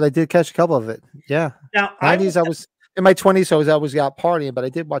all of it, but I did catch a couple of it. Yeah. Now, 90s, I was in my 20s, so I was always out partying, but I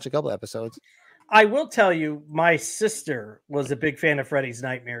did watch a couple of episodes. I will tell you, my sister was a big fan of Freddy's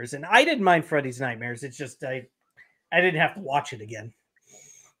Nightmares, and I didn't mind Freddy's Nightmares. It's just I didn't have to watch it again.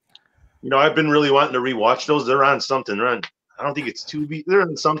 I've been really wanting to rewatch those. They're on something, right? I don't think it's Tubi. They're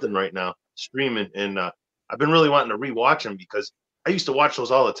on something right now, streaming, and I've been really wanting to rewatch them because I used to watch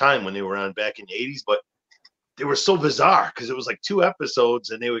those all the time when they were on back in the 80s, but they were so bizarre because it was like 2 episodes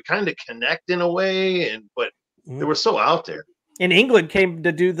and they would kind of connect in a way, but they were so out there. And England came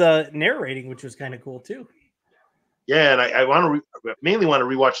to do the narrating, which was kind of cool too. Yeah, and I mainly want to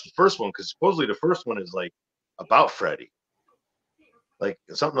rewatch the first one because supposedly the first one is like about Freddy. like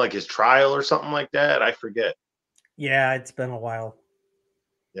something like his trial or something like that. I forget. Yeah, it's been a while.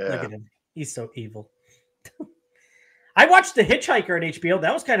 Yeah. Look at him. He's so evil. I watched The Hitchhiker on HBO.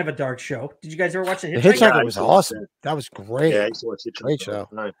 That was kind of a dark show. Did you guys ever watch The Hitchhiker? The Hitchhiker was awesome. That was great. Yeah, I used to watch Hitchhiker. Great show.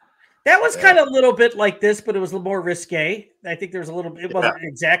 That was kind of a little bit like this, but it was a little more risque. I think there was a little. It wasn't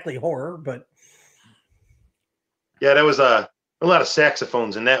exactly horror, but yeah, that was a lot of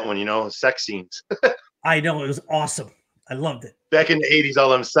saxophones in that one. You know, sex scenes. I know, it was awesome. I loved it. Back in the 80s, all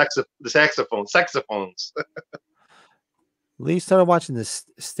them saxophones. Lee started watching this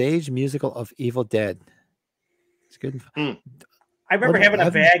stage musical of Evil Dead. It's good. I remember having a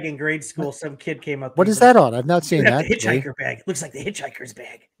bag in grade school. Some kid came up. What is that on? I've not seen that. The hitchhiker bag. It looks like the hitchhiker's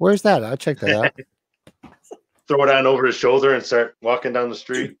bag. Where's that? I'll check that out. Throw it on over his shoulder and start walking down the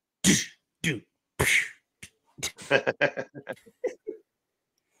street.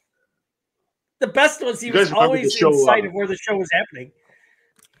 The best was he was always in sight of where the show was happening.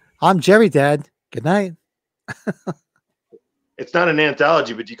 I'm Jerry, Dad. Good night. It's not an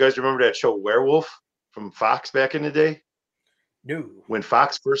anthology, but do you guys remember that show Werewolf from Fox back in the day? No. When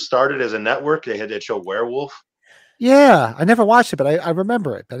Fox first started as a network, they had that show Werewolf. Yeah, I never watched it, but I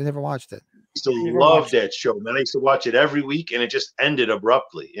remember it, but I never watched it. I used to love that show, man. I used to watch it every week, and it just ended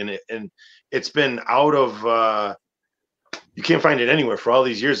abruptly. And it's been out of you can't find it anywhere for all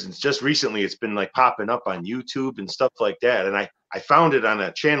these years. And just recently, it's been like popping up on YouTube and stuff like that. And I found it on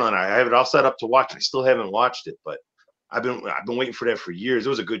a channel, and I have it all set up to watch. I still haven't watched it, but I've been waiting for that for years. It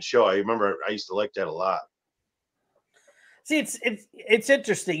was a good show. I remember I used to like that a lot. See, it's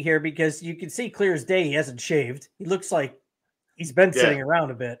interesting here because you can see clear as day he hasn't shaved. He looks like he's been sitting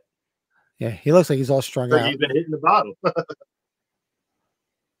around a bit. Yeah, he looks like he's all strung out. He's been hitting the bottle.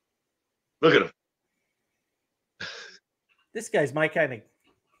 Look at him. This guy's my kind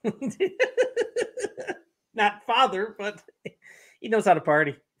of not father, but he knows how to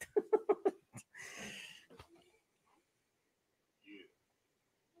party.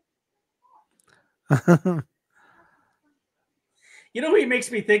 You know who he makes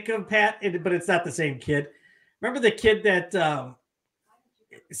me think of, Pat? But it's not the same kid. Remember the kid that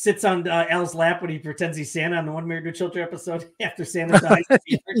sits on Al's lap when he pretends he's Santa on the One Married with Children episode after Santa dies?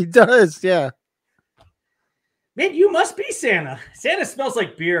 He does, yeah. Man, you must be Santa. Santa smells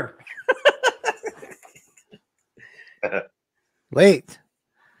like beer. Late.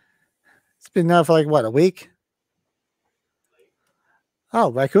 It's been now for like, what, a week? Oh,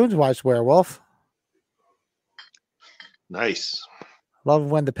 raccoons watched Werewolf. Nice.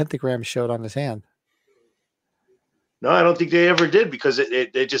 Love when the pentagram showed on his hand. No, I don't think they ever did because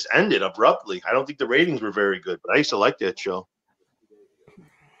it just ended abruptly. I don't think the ratings were very good, but I used to like that show.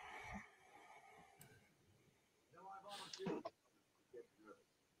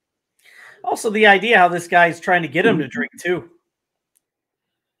 Also, the idea how this guy's trying to get him to drink too.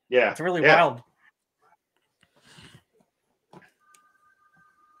 Yeah. It's really wild.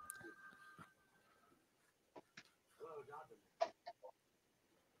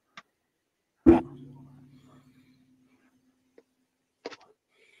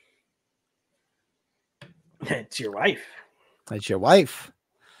 It's your wife. It's your wife.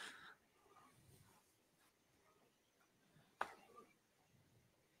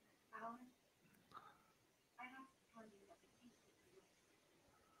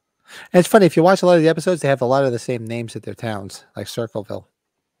 And it's funny, if you watch a lot of the episodes, they have a lot of the same names at their towns, like Circleville.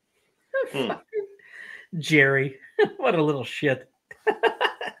 Jerry. What a little shit.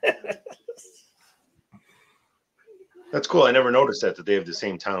 That's cool. I never noticed that they have the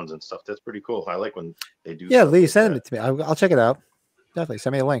same towns and stuff. That's pretty cool. I like when they do. Yeah, Lee, send it to me. I'll check it out. Definitely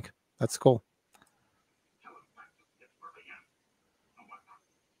send me a link. That's cool.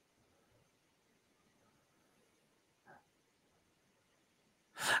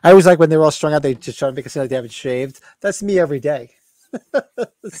 I always like when they're all strung out, they just try to make it seem like they haven't shaved. That's me every day.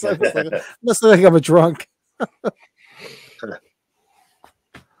 So must look like I'm a drunk.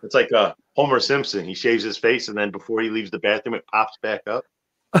 It's like Homer Simpson. He shaves his face, and then before he leaves the bathroom, it pops back up.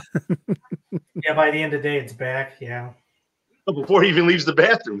 Yeah, by the end of the day, it's back. Yeah. Before he even leaves the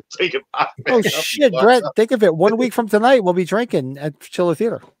bathroom, take it back. Oh, shit, Brett. Think of it. 1 week from tonight, we'll be drinking at Chiller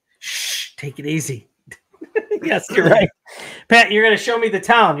Theater. Shh, take it easy. Yes, you're right. Pat, you're going to show me the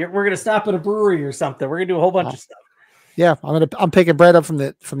town. We're going to stop at a brewery or something. We're going to do a whole bunch of stuff. Yeah, I'm picking Brett up from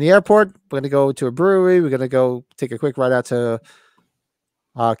the airport. We're going to go to a brewery. We're going to go take a quick ride out to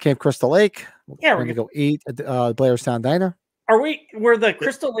Camp Crystal Lake. Yeah, we're going to go eat at Blairstown Diner. Are we where the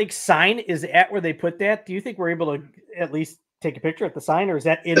Crystal Lake sign is at where they put that? Do you think we're able to at least take a picture at the sign, or is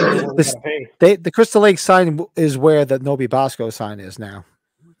that in the Crystal Lake sign is where the Nobi Bosco sign is now.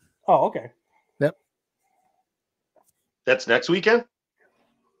 Oh, okay. Yep. That's next weekend?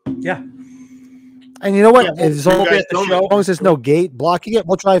 Yeah. And you know what? Yeah, as long as there's no gate blocking it,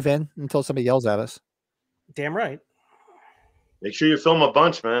 we'll drive in until somebody yells at us. Damn right. Make sure you film a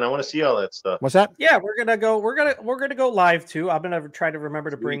bunch, man. I want to see all that stuff. What's that? Yeah, we're gonna go live too. I'm gonna try to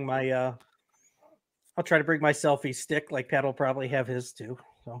remember to bring my I'll try to bring my selfie stick, like Pat will probably have his too.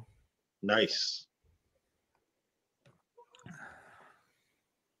 So nice.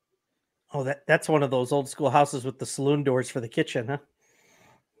 Oh, that's one of those old school houses with the saloon doors for the kitchen,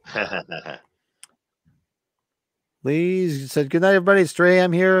 huh? Lee said, "Good night, everybody. It's 3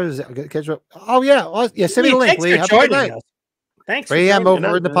 a.m. here." Oh yeah, yeah. Send me the link, Lee. Have a good night. Thanks. 3 a.m.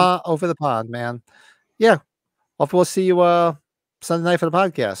 over the pond, man. Yeah. Hopefully we'll see you Sunday night for the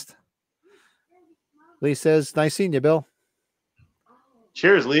podcast. Lee says, "Nice seeing you, Bill."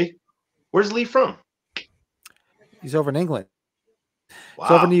 Cheers, Lee. Where's Lee from? He's over in England. Wow.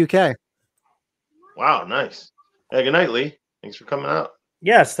 He's over in the UK. Wow, nice. Hey, good night, Lee. Thanks for coming out.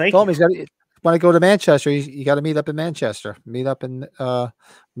 Yes, thank you. He's got to want to go to Manchester. You got to meet up in Manchester. Meet up in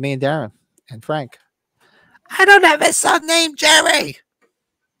me and Darren and Frank. I don't have a son named Jerry.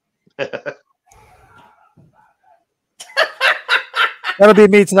 That'll be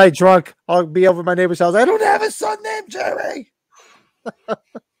me tonight, drunk. I'll be over at my neighbor's house. I don't have a son named Jerry.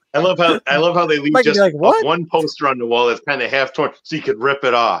 I love how they leave just like, one poster on the wall that's kind of half torn, so you could rip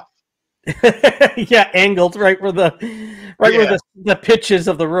it off. Yeah, angled right where the pitches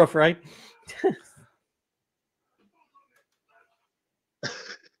of the roof, right?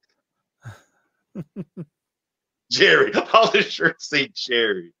 Jerry. All the shirts say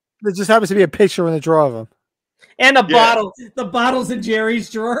Jerry. There just happens to be a picture in the drawer of him. And a bottle. The bottle's in Jerry's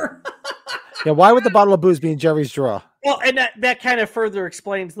drawer. Yeah, why would the bottle of booze be in Jerry's drawer? Well, and that kind of further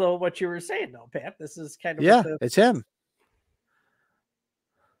explains, though, what you were saying, though, Pat. This is kind of it's him.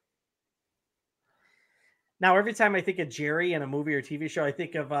 Now, every time I think of Jerry in a movie or TV show, I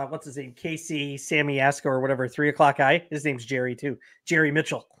think of what's his name, Casey Sammy-Asko or whatever, 3 O'Clock High. His name's Jerry too, Jerry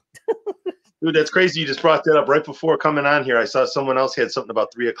Mitchell. Dude, that's crazy. You just brought that up right before coming on here. I saw someone else had something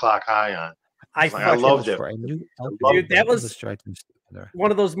about 3 O'Clock High on. I loved it. Dude, that was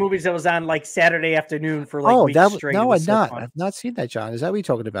one of those movies that was on like Saturday afternoon for like weeks straight. No, I've not seen that, John. Is that what you're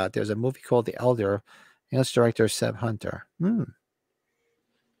talking about? There's a movie called The Elder. English director Seb Hunter.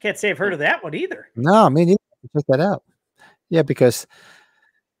 Can't say I've heard of that one either. No, I mean, check that out. Yeah, because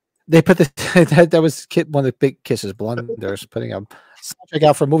they put that was one of the big Kisses blunders, putting a soundtrack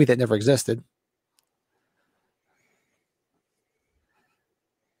out for a movie that never existed.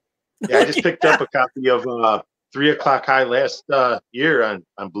 Yeah, I just picked up a copy of 3 O'Clock High last year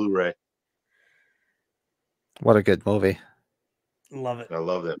on Blu-ray. What a good movie. Love it. I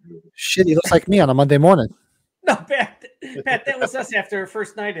love that movie. Shit, he looks like me on a Monday morning. No, Pat, that was us after our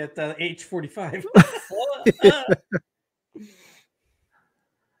first night at age 45.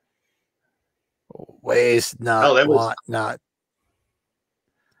 Waste not, want not.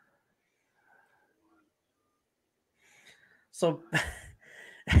 So,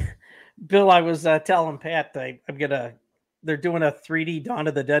 Bill, I was telling Pat they're doing a 3D Dawn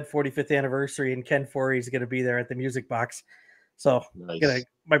of the Dead 45th anniversary, and Ken Forey is going to be there at the Music Box. So, nice.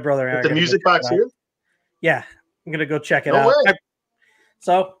 My brother and I at the Music Box here? Yeah, I'm going to go check it out.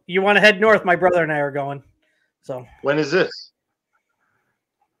 So, you want to head north? My brother and I are going. So, when is this?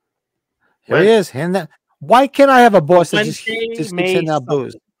 Here he is. Hand that. Why can't I have a boss that just keeps handing out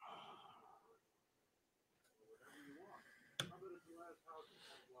booze?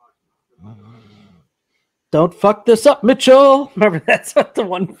 Don't fuck this up, Mitchell. Remember, that's what the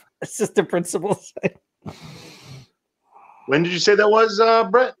one assistant principal said. When did you say that was,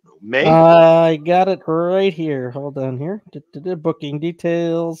 Brett? May? I got it right here. Hold on here. Booking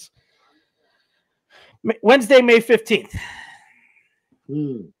details. Wednesday, May 15th.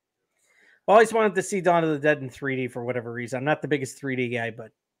 Always wanted to see Dawn of the Dead in 3D for whatever reason. I'm not the biggest 3D guy,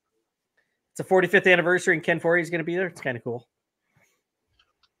 but it's a 45th anniversary and Ken Forey is going to be there. It's kind of cool.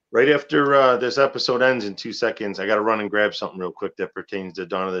 Right after this episode ends in 2 seconds, I got to run and grab something real quick that pertains to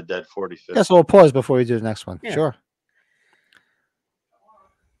Dawn of the Dead 45th. Yeah, so we'll pause before we do the next one. Yeah. Sure.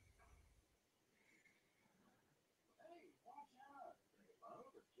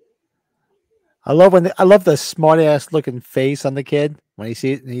 I love the smart ass looking face on the kid when he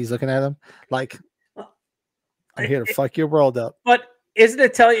sees it and he's looking at him like, I'm here to fuck your world up. But isn't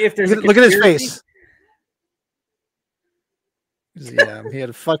it tell you if there's look at his face? Yeah, I'm here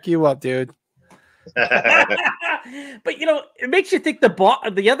to fuck you up, dude. But you know, it makes you think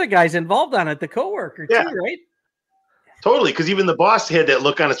the other guy's involved on it, the coworker too, right? Totally, because even the boss had that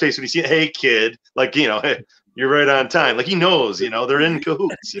look on his face when he said, "Hey, kid," like, you know, hey, you're right on time. Like, he knows, you know, they're in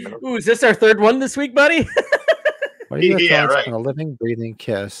cahoots. You know, ooh, is this our third one this week, buddy? What are your Yeah, thoughts right. on a living, breathing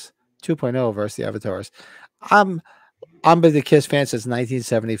Kiss 2.0 versus the Avatars? I'm been the Kiss fan since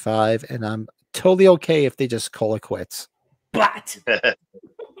 1975, and I'm totally okay if they just call it quits. But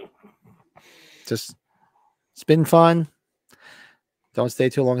Just it's been fun. Don't stay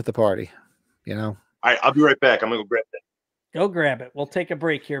too long at the party, you know. All right, I'll be right back. I'm gonna go grab that. go grab it. We'll take a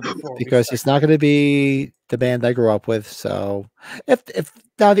break here before Because we it's not going to be the band I grew up with. So if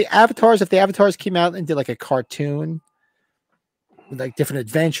now the Avatars came out and did like a cartoon with like different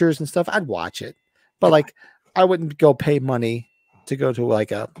adventures and stuff, I'd watch it. But like I wouldn't go pay money to go to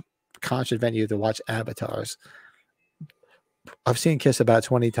like a concert venue to watch Avatars. I've seen Kiss about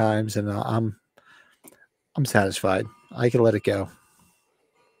 20 times and I'm satisfied. I can let it go.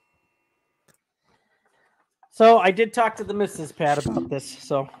 So I did talk to the Mrs. Pat about this.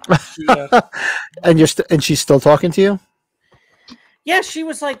 So she, and she's still talking to you? yeah, she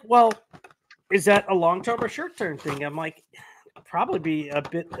was like, "Well, is that a long-term or short-term thing?" I'm like, probably be a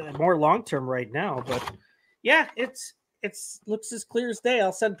bit more long-term right now, but yeah, it's looks as clear as day.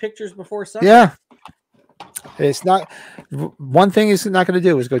 I'll send pictures before Sunday. Yeah. It's not one thing it's not going to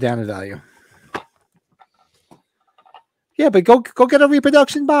do is go down in value. Yeah, but go get a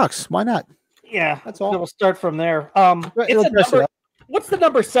reproduction box. Why not? Yeah, that's all. We'll start from there. What's the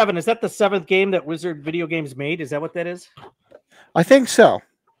number 7? Is that the 7th game that Wizard Video Games made? Is that what that is? I think so.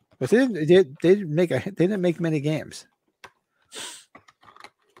 But they didn't make many games.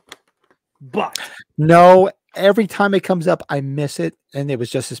 But no, every time it comes up, I miss it, and it was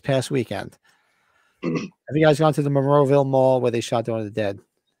just this past weekend. Have you guys gone to the Monroeville Mall where they shot Dawn of the Dead?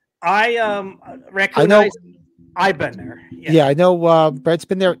 I recognize. I've been there. Yeah, I know. Brett's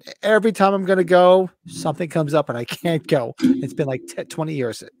been there. Every time I'm going to go, something comes up and I can't go. It's been like 20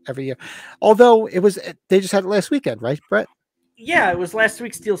 years every year. Although they just had it last weekend, right, Brett? Yeah, it was last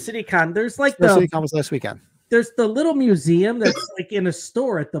week's Steel City Con. There's like Steel City Con was last weekend. There's the little museum that's like in a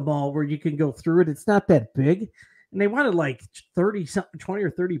store at the mall where you can go through it. It's not that big. And they wanted like 20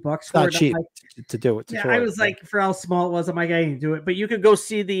 or 30 bucks for it. Not cheap to do it. I was like, for how small it was, I'm like, I didn't do it. But you could go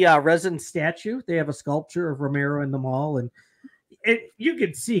see the resin statue. They have a sculpture of Romero in the mall, and you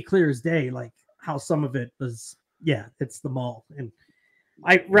could see clear as day, like how some of it was. Yeah, it's the mall, and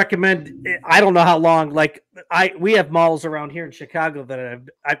I recommend. I don't know how long. Like we have malls around here in Chicago that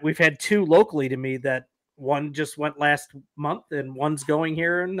we've had 2 locally to me. That one just went last month, and one's going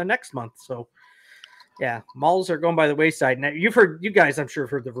here in the next month. So. Yeah, malls are going by the wayside. Now you guys, I'm sure, have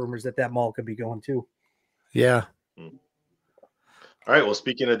heard the rumors that mall could be going too. Yeah. All right. Well,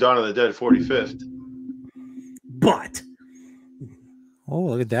 speaking of Dawn of the Dead 45th. But. Oh,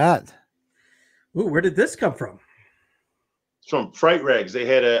 look at that. Ooh, where did this come from? It's from Fright Rags. They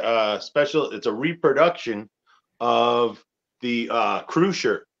had a special, it's a reproduction of the crew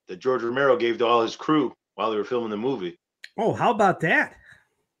shirt that George Romero gave to all his crew while they were filming the movie. Oh, how about that?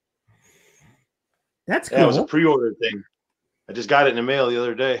 That's cool. Yeah, it was a pre-order thing. I just got it in the mail the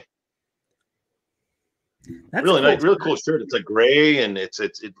other day. That's really nice, really cool shirt. It's like gray and it's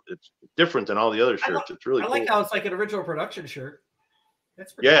different than all the other shirts. It's really cool. I like how it's like an original production shirt.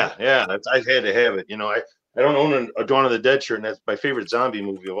 That's pretty cool. Yeah. I had to have it. You know, I don't own a Dawn of the Dead shirt, and that's my favorite zombie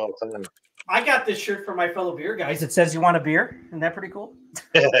movie of all time. I got this shirt for my fellow beer guys. It says, "You want a beer?" Isn't that pretty cool?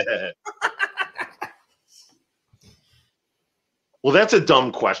 Well, that's a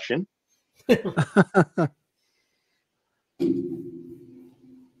dumb question.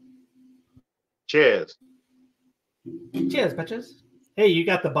 Cheers. Cheers, bitches. Hey, you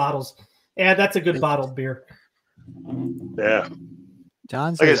got the bottles. Yeah, that's a good bottled beer. Yeah.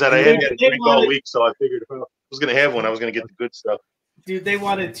 John's like I said, I had to drink all week, so I figured if I was going to have one, I was going to get the good stuff. Dude, they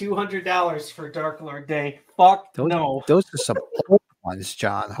wanted $200 for Dark Lord Day. Fuck no. Those are some old ones,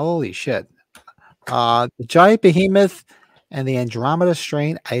 John. Holy shit. The Giant Behemoth and the Andromeda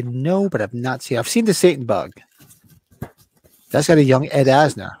Strain, I know, but I've not seen. I've seen the Satan Bug. That's got a young Ed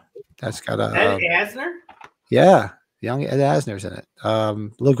Asner. That's got a Ed Asner? Yeah, young Ed Asner's in it.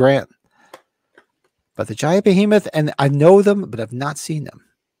 Lou Grant. But the Giant Behemoth, and I know them, but I've not seen them.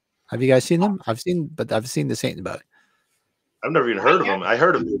 Have you guys seen them? I've seen the Satan Bug. I've never even heard of them. I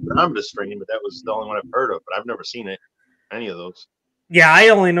heard of the Andromeda Strain, but that was the only one I've heard of. But I've never seen any of those. Yeah, I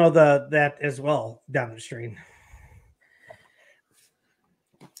only know that as well down the stream.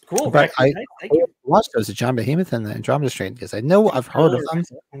 Cool. But I watched those, the Giant Behemoth and the Andromeda Strain, because I know I've heard of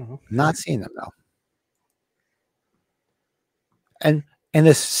them, not seen them though. And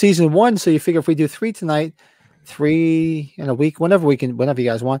this season 1, so you figure if we do 3 tonight, 3 in a week, whenever you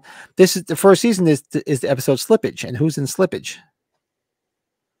guys want. This is the first season is the episode Slippage, and who's in Slippage?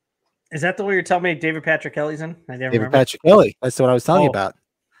 Is that the way you're telling me David Patrick Kelly's in? I never David Patrick Kelly. That's what I was telling you about.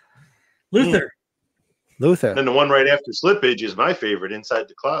 Luther. Luther. And then the one right after Slippage is my favorite, Inside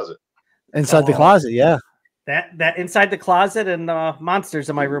the Closet. Inside the Closet, yeah. That Inside the Closet and Monsters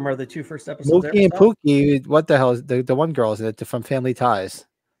in My Room are the two first episodes. Mookie and Pookie, what the hell is the one girl is it from Family Ties?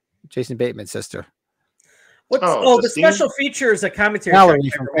 Jason Bateman's sister. The special feature is a commentary. Mallory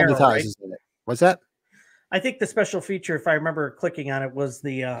from Family Ties, isn't it? What's that? I think the special feature, if I remember clicking on it, was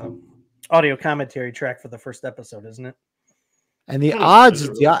the audio commentary track for the first episode, isn't it? And the odds,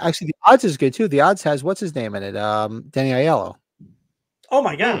 actually, the odds is good too. The odds has what's his name in it? Danny Aiello. Oh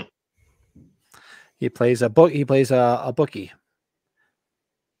my god! He plays a book. He plays a bookie.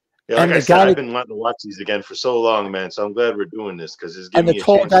 Yeah, like I said, I've been wanting to watch these again for so long, man. So I'm glad we're doing this because it's giving me a chance.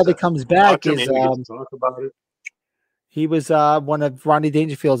 And the tall guy that comes back is talk about it. He was one of Rodney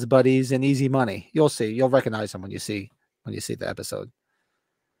Dangerfield's buddies in Easy Money. You'll see. You'll recognize him when you see the episode.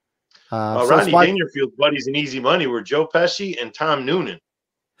 Rodney Dangerfield's buddies in Easy Money were Joe Pesci and Tom Noonan.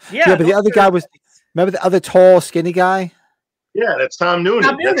 Yeah, but the other guy was. Remember the other tall, skinny guy? Yeah, that's Tom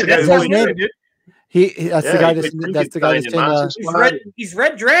Noonan. That's the guy who's name. That's the guy that's in. He's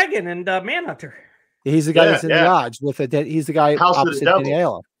Red Dragon and Manhunter. He's the guy that's in the lodge with he's the guy opposite Danny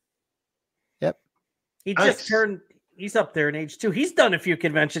Aiello. Yep. He just turned. He's up there in age too. He's done a few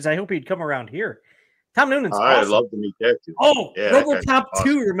conventions. I hope he'd come around here. Tom Noonan's awesome. I'd love to meet that too. Oh, yeah, RoboCop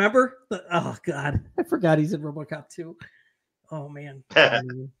 2, remember? Oh God, I forgot he's in RoboCop 2. Oh man.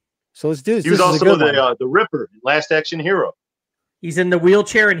 So let's do this. He was also the Ripper, Last Action Hero. He's in the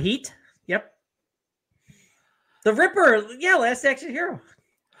wheelchair in Heat. Yep. The Ripper, Last Action Hero.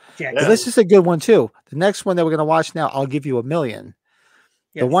 Yeah. This is a good one too. The next one that we're gonna watch now, I'll give you $1 million.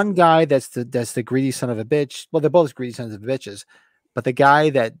 Yes. The one guy that's the greedy son of a bitch. Well, they're both greedy sons of bitches, but the guy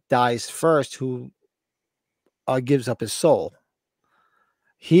that dies first, who gives up his soul,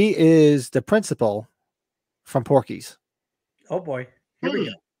 he is the principal from Porky's. Oh boy, here we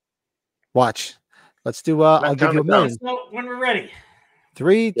go. Watch. Let's do. I'll give you $1 million. When we're ready.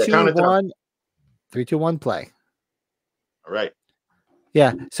 3, 2, 1. 3, 2, 1. Play. All right.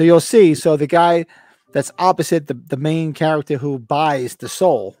 Yeah. So you'll see. So the guy that's opposite the main character who buys the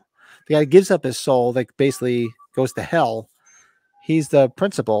soul, the guy who gives up his soul, that basically goes to hell. He's the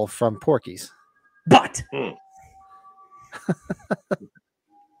principal from Porky's. But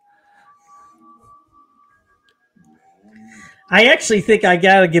I actually think I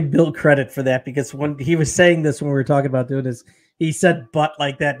gotta give Bill credit for that, because when he was saying this when we were talking about doing this, he said "but"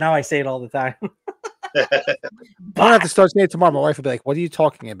 like that. Now I say it all the time. I have to start saying it tomorrow. My wife will be like, "What are you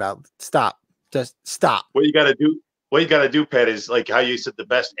talking about? Stop! Just stop." What you got to do, Pat, is like how you said the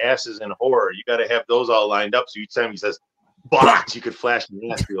best asses in horror. You got to have those all lined up. So each time he says "but," you could flash the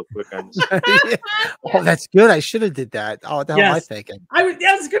ass real quick on this. Oh, that's good. I should have did that. Oh, what the hell am I thinking?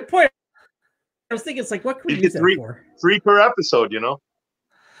 That was a good point. I was thinking, it's like, what could we use that for? 3 per episode, you know?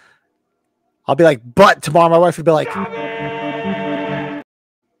 I'll be like, "But" tomorrow. My wife would be like,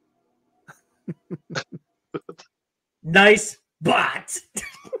 nice, but.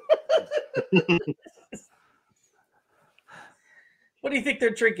 What do you think they're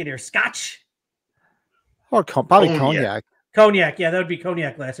drinking here? Scotch? Or probably cognac. Cognac, yeah, that would be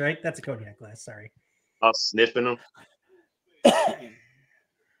cognac glass, right? That's a cognac glass, sorry. I was sniffing them.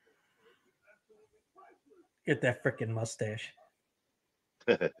 Get that freaking mustache.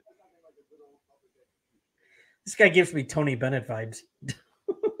 This guy gives me Tony Bennett vibes.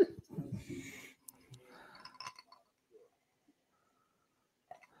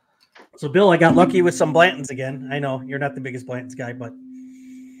 So, Bill, I got lucky with some Blantons again. I know you're not the biggest Blantons guy, but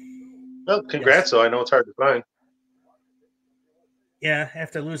well, congrats! Though I know it's hard to find. Yeah,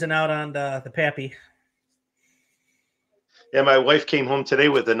 after losing out on the Pappy. Yeah, my wife came home today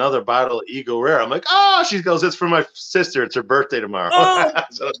with another bottle of Eagle Rare. I'm like, oh, she goes, "It's for my sister. It's her birthday tomorrow." Oh!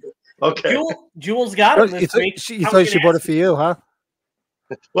 So, okay. Jules got it this week. You thought she bought it for you, huh?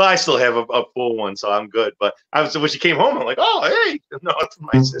 Well, I still have a full one, so I'm good. But when she came home, I'm like, "Oh, hey, no, it's for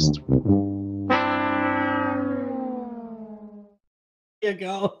my sister." There you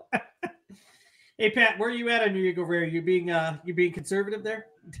go. Hey, Pat, where are you at on your Eagle Rare? You being conservative there?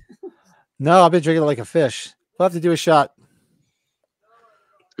 No, I've been drinking it like a fish. We'll have to do a shot.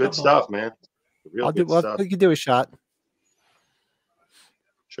 Good stuff, man. We can do a shot.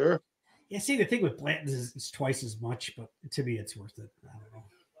 Sure. Yeah, see, the thing with Blanton's is it's twice as much, but to me, it's worth it. I don't know.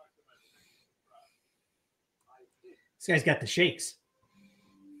 This guy's got the shakes.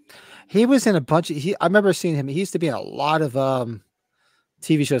 He was in a bunch of. I remember seeing him. He used to be in a lot of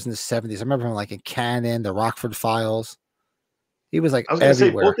TV shows in the 70s. I remember him like in Cannon, The Rockford Files. He was like, I was going to say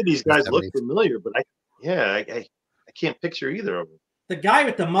both of these guys look familiar, but I can't picture either of them. The guy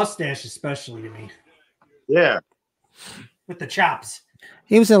with the mustache, especially to me. Yeah. With the chops.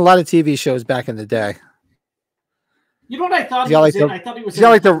 He was in a lot of TV shows back in the day. You know what I thought he was in? I thought he was He's got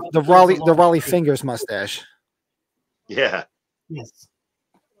like the Raleigh Fingers mustache. Yeah. Yes.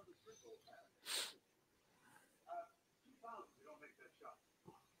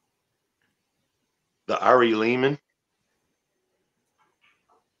 The Ari Lehman.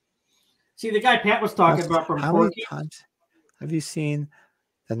 See, the guy Pat was talking about from how Porky. many times have you seen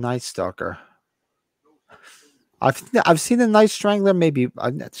The Night Stalker? I've seen The Night Strangler maybe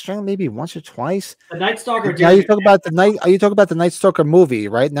once or twice. The Night Stalker. Now you talk about the night. Are you talking about the Night Stalker movie,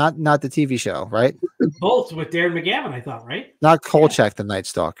 right? Not the TV show, right? Both with Darren McGavin, I thought, right? Not Kolchak, the Night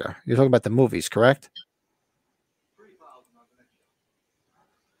Stalker. You're talking about the movies, correct?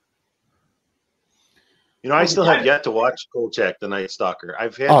 You know, I still have yet to watch Kolchak, the Night Stalker.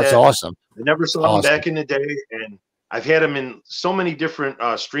 I've had it's awesome. I never saw him back in the day, and I've had him in so many different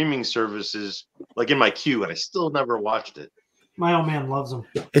streaming services, like in my queue, and I still never watched it. My old man loves him.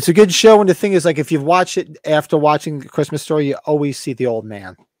 It's a good show, and the thing is, like, if you watch it after watching the Christmas Story, you always see the old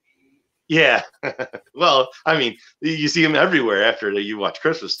man. Yeah. Well, I mean, you see him everywhere after you watch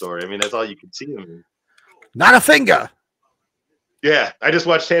Christmas Story. I mean, that's all you can see him in. Not a finger. Yeah, I just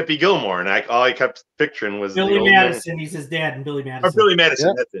watched Happy Gilmore, and all I kept picturing was Billy the old Madison. Man. He's his dad, and Billy Madison. Or Billy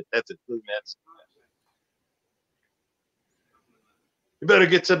Madison. Yep. That's it. Billy Madison. You better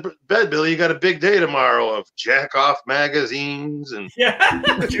get to bed, Billy. You got a big day tomorrow of jack off magazines and Jack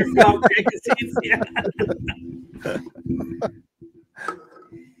off magazines. Yeah.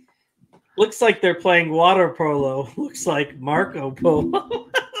 Looks like they're playing water polo. Looks like Marco Polo.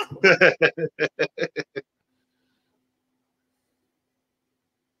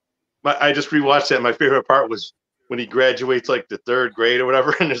 I just rewatched that. My favorite part was when he graduates like the 3rd grade or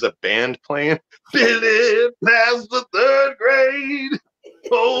whatever, and there's a band playing. Billy passed the 3rd grade.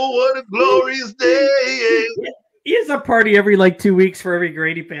 Oh, what a glorious day! He has a party every like 2 weeks for every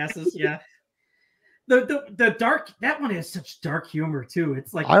grade he passes. Yeah. The dark, that one has such dark humor too.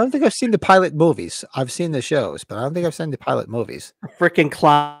 It's like, I don't think I've seen the pilot movies. I've seen the shows, but I don't think I've seen the pilot movies. a freaking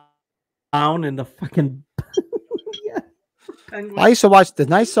clown and the fucking. Yeah. I used to watch The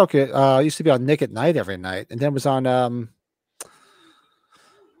Night Stalker. Used to be on Nick at Night every night, and then it was on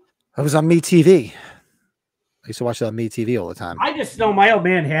MeTV. I used to watch it on MeTV all the time. I just know my old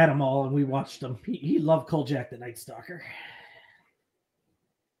man had them all, and we watched them. He loved Kolchak the Night Stalker.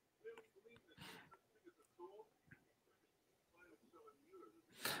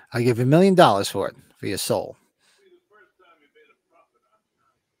 I give $1 million for it, for your soul.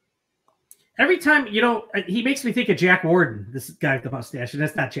 Every time, you know, he makes me think of Jack Warden, this guy with the mustache, and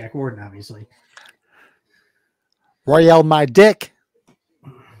that's not Jack Warden, obviously. Royale, my dick.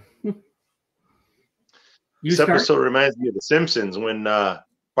 This episode reminds me of The Simpsons when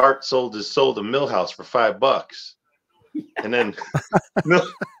Bart sold his soul to Milhouse for $5, and then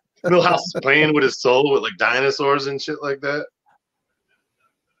Milhouse is playing with his soul with like dinosaurs and shit like that.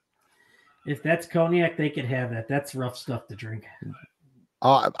 If that's cognac, they could have that. That's rough stuff to drink.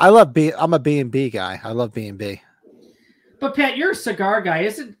 I love B. I'm a B&B guy. I love B&B. But Pat, you're a cigar guy.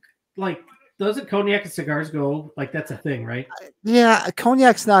 Isn't like doesn't cognac and cigars go like that's a thing, right? Yeah,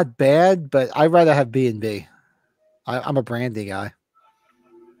 cognac's not bad, but I'd rather have B&B. I'm a brandy guy.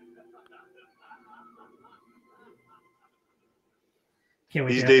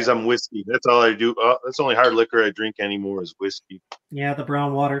 These days I'm whiskey. That's all I do. That's the only hard liquor I drink anymore is whiskey. Yeah, the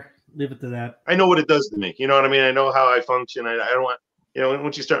brown water. Leave it to that. I know what it does to me. You know what I mean? I know how I function. I don't want, you know,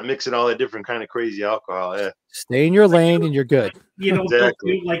 once you start mixing all that different kind of crazy alcohol, stay in your lane and you're good. You know,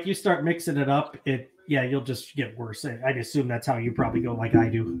 exactly. like you start mixing it up, you'll just get worse. I'd assume that's how you probably go, like I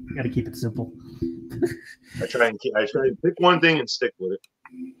do. Got to keep it simple. I try and pick one thing and stick with it.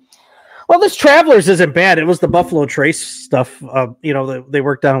 Well, this Travelers isn't bad. It was the Buffalo Trace stuff. You know, they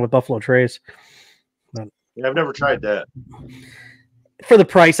worked on it with Buffalo Trace. Yeah, I've never tried that. For the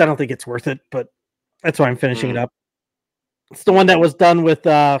price, I don't think it's worth it, but that's why I'm finishing it up. It's the one that was done with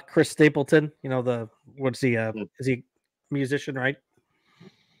Chris Stapleton. You know, what's he? Is he a musician, right?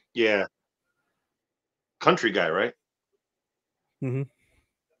 Yeah. Country guy, right? Mm-hmm.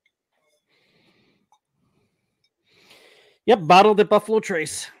 Yep, bottled at Buffalo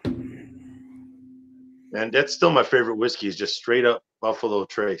Trace. And that's still my favorite whiskey is just straight up Buffalo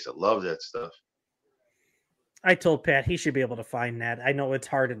Trace. I love that stuff. I told Pat he should be able to find that. I know it's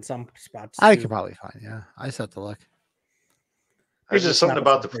hard in some spots. I could probably find it. Yeah, I just have to look. There's just something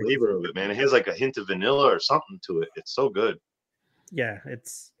about the flavor of it, man. It has like a hint of vanilla or something to it. It's so good. Yeah,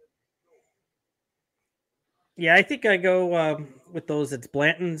 I think I go with those. It's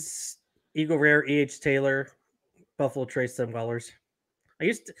Blanton's, Eagle Rare, E.H. Taylor, Buffalo Trace, and Weller's.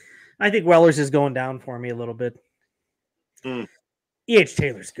 I think Weller's is going down for me a little bit. E.H.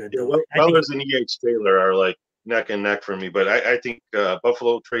 Taylor's good, though. Weller's and E.H. Taylor are like neck and neck for me. But I think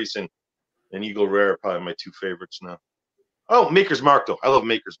Buffalo Trace and Eagle Rare are probably my two favorites now. Oh, Maker's Mark though. I love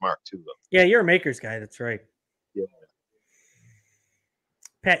Maker's Mark too though. Yeah, you're a Maker's guy. That's right. Yeah.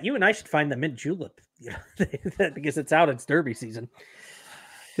 Pat, you and I should find the mint julep, because it's out. It's Derby season.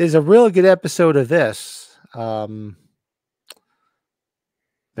 There's a really good episode of this. Remember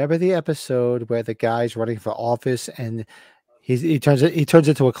the episode where the guy's running for office and he turns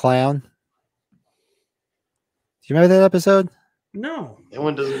into a clown? Do you remember that episode? No. That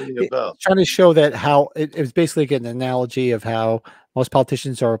one doesn't ring a bell. Trying to show that how it was basically an analogy of how most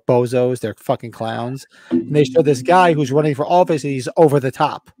politicians are bozos, they're fucking clowns. And they show this guy who's running for office and he's over the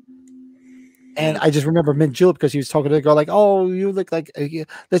top. And I just remember mint julep because he was talking to the girl like, "Oh, you look like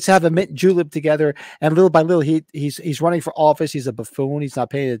let's have a mint julep together." And little by little, he's running for office. He's a buffoon. He's not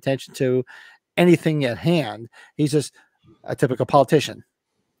paying attention to anything at hand. He's just a typical politician.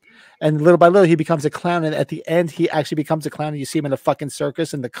 And little by little, he becomes a clown. And at the end, he actually becomes a clown. And you see him in a fucking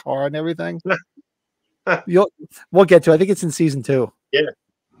circus in the car and everything. We'll get to it. I think it's in season 2. Yeah.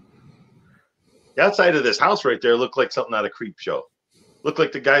 The outside of this house right there looked like something out of Creep Show. Looked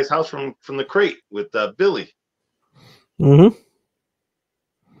like the guy's house from The Crate with Billy. Mm-hmm.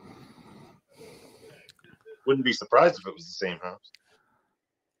 Wouldn't be surprised if it was the same house.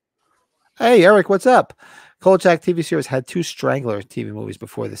 Hey, Eric, what's up? Kolchak TV series had 2 Strangler TV movies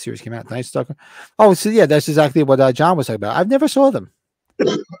before the series came out. Night Stalker. Oh, so yeah, that's exactly what John was talking about. I've never saw them.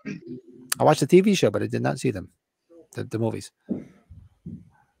 I watched the TV show, but I did not see them. The movies.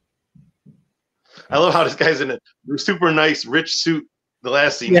 I love how this guy's in a super nice, rich suit. The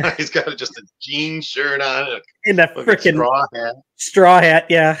last scene, yeah. He's got just a jean shirt on and a freaking straw hat. Straw hat,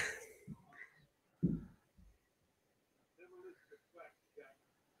 yeah.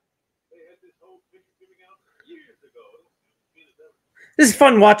 This is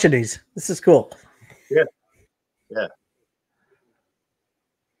fun watching these. This is cool. Yeah. Yeah.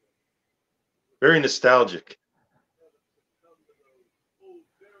 Very nostalgic.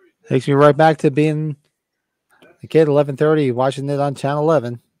 Takes me right back to being a kid, 11:30, watching it on Channel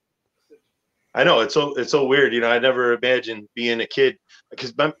 11. I know it's so weird. I never imagined being a kid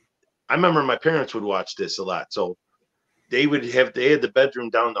because I remember my parents would watch this a lot. So they had the bedroom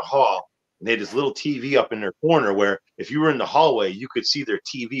down the hall and they had this little TV up in their corner where if you were in the hallway, you could see their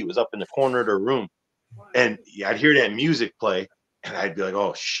TV was up in the corner of their room. And I'd hear that music play and I'd be like,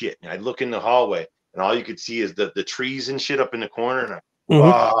 oh shit. And I'd look in the hallway and all you could see is the trees and shit up in the corner. And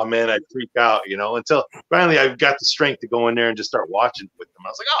oh man, I'd freak out, until finally I got the strength to go in there and just start watching with them. I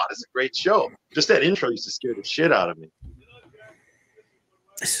was like, oh, this is a great show. Just that intro used to scare the shit out of me.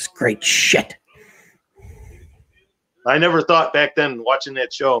 This is great shit. I never thought back then watching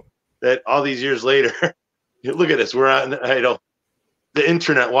that show that all these years later, look at us. We're on, the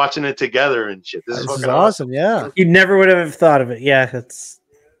internet watching it together and shit. This is awesome. Yeah. You never would have thought of it. Yeah.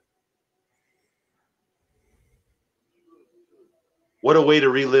 What a way to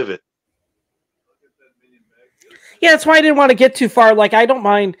relive it. Yeah, that's why I didn't want to get too far. Like, I don't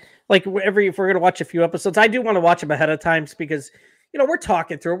mind, like, if we're going to watch a few episodes, I do want to watch them ahead of time because, we're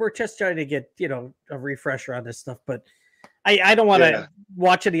talking through. We're just trying to get, a refresher on this stuff. But I don't want to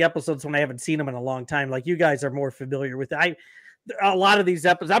watch any episodes when I haven't seen them in a long time. Like, you guys are more familiar with it. A lot of these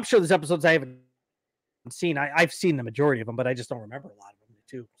episodes, I'm sure there's episodes I haven't seen. I've seen the majority of them, but I just don't remember a lot of them,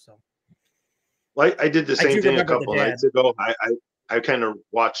 too. So, well, I did the same thing a couple nights ago. I kind of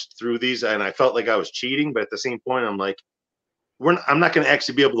watched through these and I felt like I was cheating, but at the same point, I'm like, I'm not going to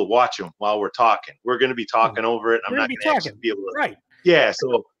actually be able to watch them while we're talking. We're going to be talking over it. I'm not going to actually be able to. Right. Yeah.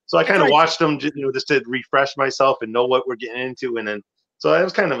 So I kind of watched them, just to refresh myself and know what we're getting into. And then, so that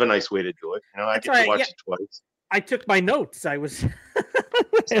was kind of a nice way to do it. I get to watch it twice. I took my notes. I was.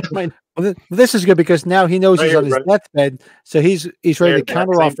 Well, this is good because now he knows he's on his deathbed. So he's ready to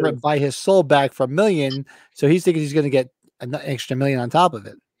counter offer and buy his soul back for $1 million. So he's thinking he's going to get an extra $1 million on top of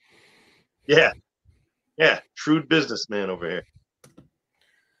it. Yeah. Shrewd businessman over here.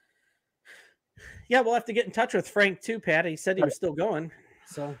 Yeah, we'll have to get in touch with Frank too, Pat. He said he was still going.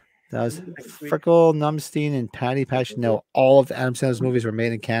 So that was Frickle, Numstein, and Patty Passion know all of Adam Sandler's movies were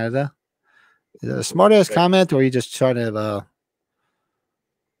made in Canada. Is that a smart ass comment, or are you just trying to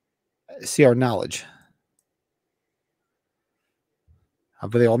see our knowledge?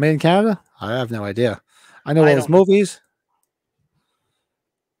 Were they all made in Canada? I have no idea. I know all his movies.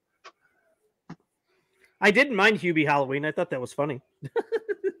 I didn't mind Hubie Halloween. I thought that was funny.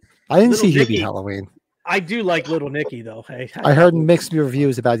 I didn't see Hubie Halloween. I do like Little Nicky, though. I heard mixed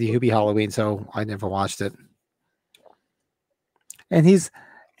reviews about the Hubie Halloween, so I never watched it. And he's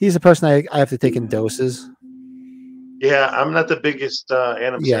a person I have to take in doses. Yeah, I'm not the biggest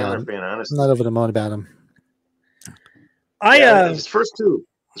Adam Sandler fan, honestly. I'm not over the moon about him. his first two,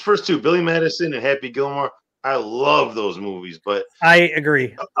 Billy Madison and Happy Gilmore. I love those movies, but I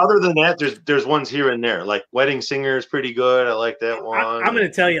agree. Other than that, there's ones here and there. Like Wedding Singer is pretty good. I like that one. I'm going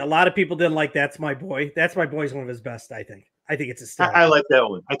to tell you, a lot of people didn't like That's My Boy. That's My Boy is one of his best, I think. I think it's a stellar. I like that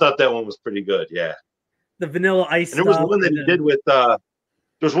one. I thought that one was pretty good. Yeah. The Vanilla Ice. And there was one that he did with.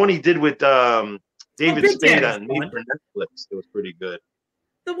 There's one he did with David Spade on for Netflix. It was pretty good.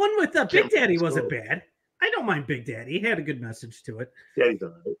 The one with Big Daddy wasn't bad. I don't mind Big Daddy. He had a good message to it. Daddy's all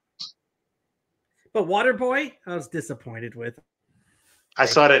right. But Waterboy, I was disappointed with. I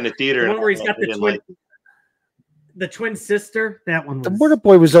saw that in the theater. The one where he's got the twin sister. That one was. The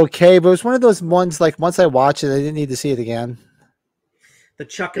Waterboy was okay, but it was one of those ones like once I watched it, I didn't need to see it again. The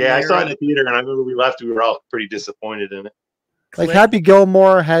Chuck. Yeah, I saw it in the theater, and I remember we left. We were all pretty disappointed in it. Like Happy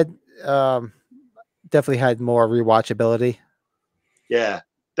Gilmore had definitely had more rewatchability. Yeah,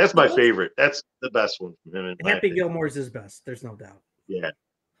 that's my favorite. That's the best one from him. Happy Gilmore's his best. There's no doubt. Yeah.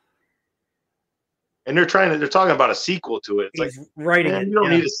 And they're talking about a sequel to it. It's He's writing it. You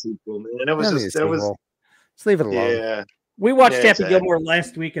don't need a sequel, man. Let's leave it alone. Yeah. We watched Happy Gilmore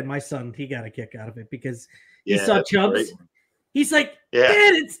last week, and my son, he got a kick out of it because he saw Chubbs. He's like,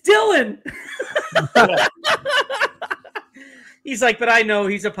 Dad, it's Dylan. He's like, but I know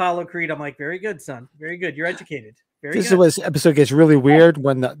he's Apollo Creed. I'm like, very good, son. Very good. You're educated. This is where this episode gets really weird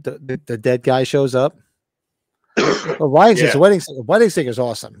when the dead guy shows up. Well, why is this Wedding Singer? Wedding Singer is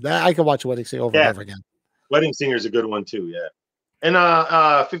awesome. I can watch Wedding Singer over and over again. Wedding Singer is a good one too. Yeah,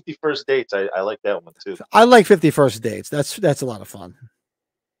 and 50 First Dates. I like that one too. I like 50 First Dates. That's a lot of fun.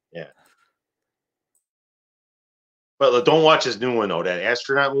 Yeah. But don't watch his new one though. That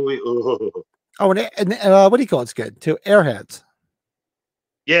astronaut movie. Ooh. Oh, and what do you call it's good too? Airheads.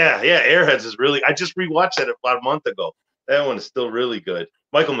 Yeah, Airheads is really. I just rewatched that about a month ago. That one is still really good.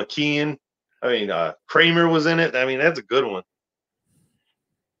 Michael McKean. I mean, Kramer was in it. I mean, that's a good one.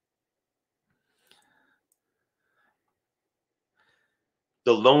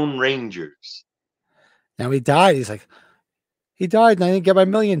 The Lone Rangers. Now he died. He's like, he died, and I didn't get my $1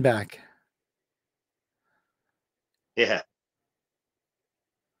 million back. Yeah.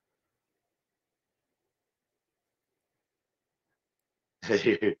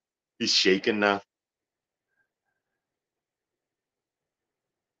 He's shaking now.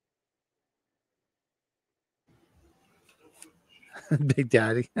 Big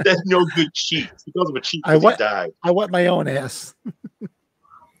Daddy. That's no good cheat. He calls him a cheat because he died. I wet my own ass.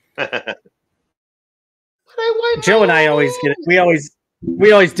 Joe and I always get it.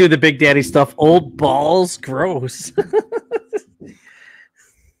 We always do the Big Daddy stuff. Old balls, gross.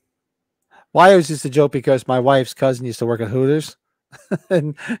 Well, I always used to joke because my wife's cousin used to work at Hooters,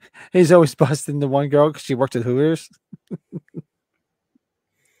 and he's always busting the one girl because she worked at Hooters.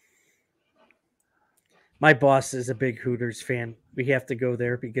 My boss is a big Hooters fan. We have to go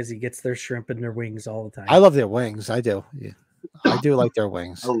there because he gets their shrimp and their wings all the time. I love their wings. I do. Yeah. I do like their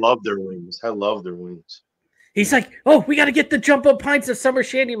wings. I love their wings. I love their wings. He's like, oh, we got to get the jumbo pints of summer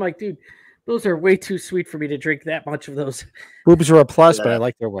shandy. I'm like, dude, those are way too sweet for me to drink that much of those. Boobs are a plus, but I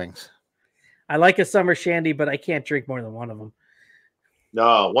like their wings. I like a summer shandy, but I can't drink more than one of them.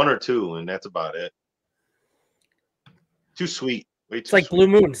 No, one or two, and that's about it. Too sweet. It's like Blue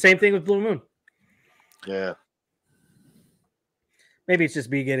Moon. Same thing with Blue Moon. Yeah. Maybe it's just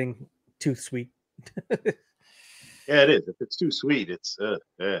me getting too sweet. Yeah, it is. If it's too sweet, it's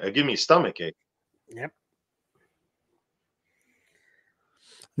give me a stomach ache. Yep.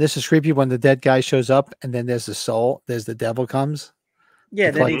 This is creepy when the dead guy shows up and then there's the soul. There's the devil comes.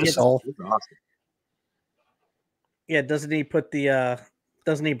 Yeah, then he gets soul. Awesome. Yeah, doesn't he put the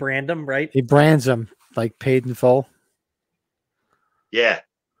doesn't he brand him, right? He brands him like paid in full. Yeah.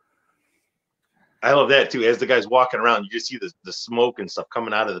 I love that too. As the guy's walking around, you just see the smoke and stuff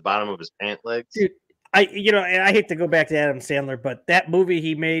coming out of the bottom of his pant legs. Dude, I hate to go back to Adam Sandler, but that movie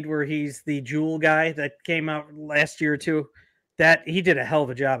he made where he's the jewel guy that came out last year or two, that he did a hell of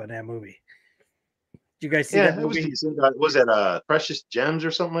a job in that movie. Did you guys see that movie? Was that Precious Gems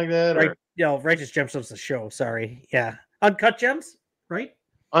or something like that? Right. Yeah, Righteous Gems was the show. Sorry. Yeah. Uncut Gems, right?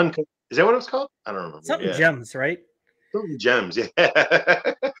 Uncut. Is that what it was called? I don't remember. Something Gems, right? Something Gems, yeah.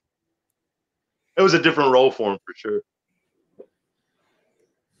 It was a different role for him for sure.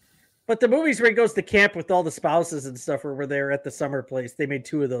 But the movies where he goes to camp with all the spouses and stuff, where we're there at the summer place, they made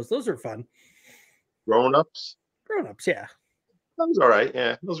 2 of those. Those were fun. Grown-ups? Grown-ups, yeah. That was all right.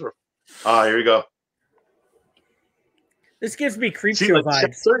 Yeah, those were. Here we go. This gives me creep show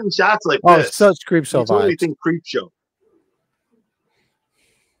vibes. Certain shots like this. Oh, such creep show vibes. Totally think creep show.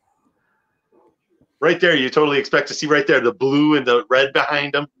 Right there, you totally expect to see right there the blue and the red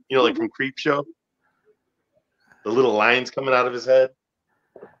behind them. You know, like from Creep Show. The little lines coming out of his head.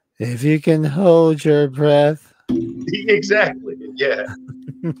 If you can hold your breath. Exactly. Yeah.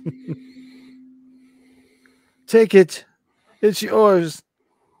 Take it. It's yours.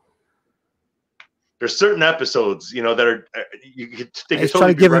 There's certain episodes, you know, that are they could He's totally trying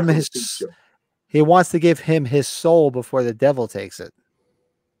to be give him referenced. he wants to give him his soul before the devil takes it.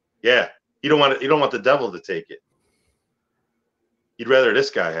 Yeah. You don't want the devil to take it. You'd rather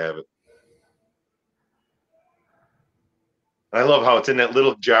this guy have it. I love how it's in that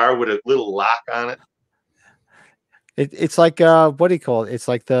little jar with a little lock on it. It's like what do you call it? It's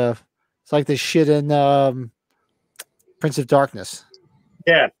like the shit in Prince of Darkness.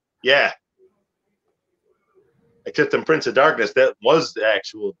 Yeah, yeah. Except in Prince of Darkness, that was the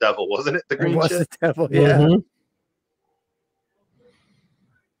actual devil, wasn't it? The green shit. The devil, yeah. Mm-hmm.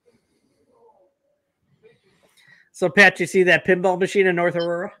 So, Pat, you see that pinball machine in North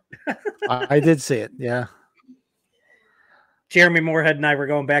Aurora? I did see it. Yeah. Jeremy Moorhead and I were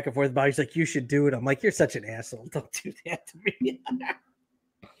going back and forth about it. He's like, you should do it. I'm like, you're such an asshole. Don't do that to me.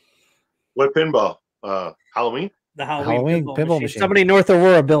 What pinball? Halloween? The Halloween pinball machine. Somebody in North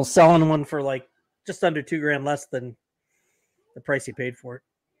Aurora, Bill, selling one for like just under $2,000 less than the price he paid for it.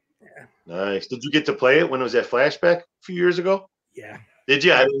 Yeah. Nice. Did you get to play it when it was at Flashback a few years ago? Yeah. Did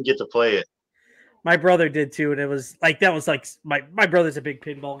you? I didn't get to play it. My brother did too, and it was like my brother's a big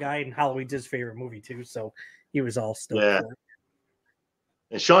pinball guy, and Halloween's his favorite movie too, so he was all stoked for it.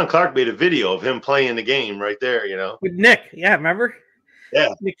 And Sean Clark made a video of him playing the game right there, you know. With Nick, yeah, remember? Yeah.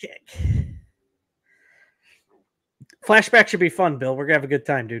 Nick. Flashback should be fun, Bill. We're gonna have a good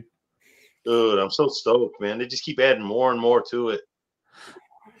time, dude. Dude, I'm so stoked, man. They just keep adding more and more to it.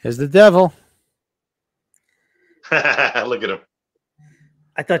 Here's the devil. Look at him.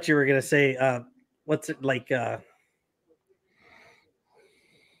 I thought you were gonna say what's it like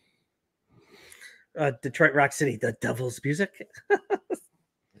Detroit Rock City, the devil's music.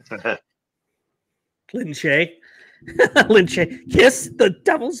 Lynn Shay. Lynn Shay. Kiss the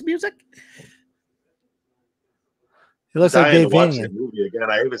devil's music. He looks like Dave watch that movie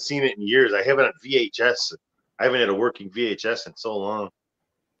again. I haven't seen it in years. I haven't had VHS. I haven't had a working VHS in so long.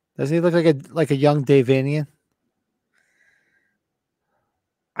 Doesn't he look like a young Dave Vanian?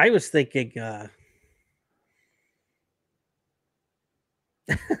 I was thinking I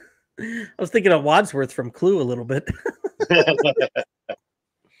was thinking of Wadsworth from Clue a little bit.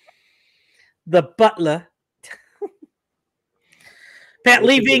 The butler. Pat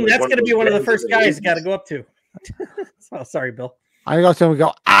Levine, that's going to be one of the first guys got to go up to. Oh, sorry, Bill. I go to him and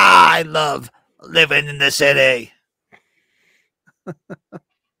go, I love living in the city.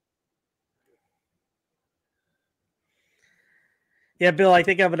 Yeah, Bill, I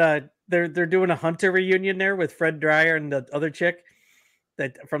think I'm gonna. They're doing a Hunter reunion there with Fred Dreyer and the other chick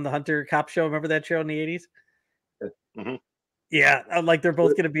that from the Hunter cop show. Remember that show in the 80s? Mm-hmm. Yeah, I'm like they're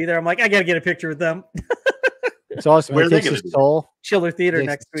both gonna be there. I'm like, I gotta get a picture with them. It's awesome. Where are they gonna do? Chiller Theater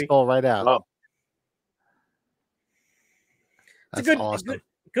next week. Soul right out. Oh. That's awesome.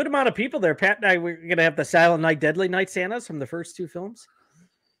 Good amount of people there. Pat and I we're gonna have the Silent Night, Deadly Night Santas from the first two films.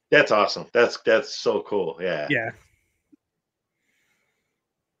 That's awesome. That's so cool. Yeah. Yeah.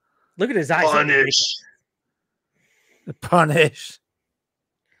 Look at his eyes. Punish.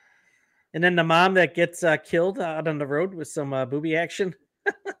 And then the mom that gets killed out on the road with some booby action.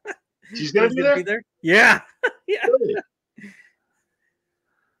 She's gonna be there? Yeah. Yeah. Really?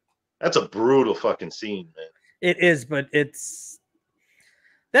 That's a brutal fucking scene, man. It is, but it's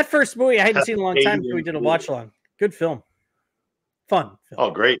that first movie I hadn't seen in a long time, so we did a watch along. Good film. Fun film.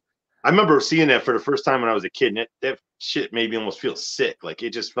 Oh, great. I remember seeing that for the first time when I was a kid, and that shit made me almost feel sick. Like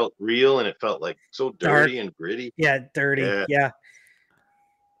it just felt real and it felt like so dirty and gritty. Yeah, dirty. Yeah.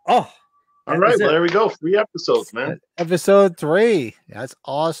 Oh. All right. Well, there we go. 3 episodes, man. Episode 3. That's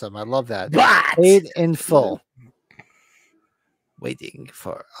awesome. I love that. What? Paid in full. Waiting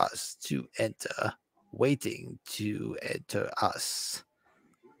for us to enter. Waiting to enter us.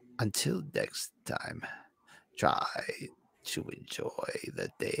 Until next time, try to enjoy the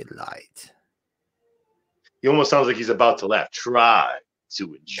daylight. He almost sounds like he's about to laugh. Try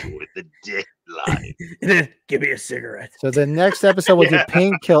to enjoy the daylight. And then give me a cigarette. So the next episode we'll do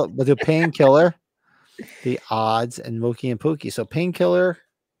Painkiller. We'll do Painkiller, The Odds, and Mookie and Pookie. So Painkiller.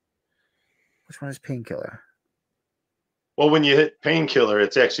 Which one is Painkiller? Well, when you hit Painkiller,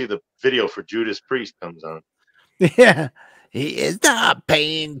 it's actually the video for Judas Priest comes on. Yeah. He is the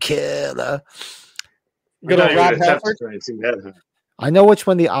painkiller. Good old Rob Halford. I know which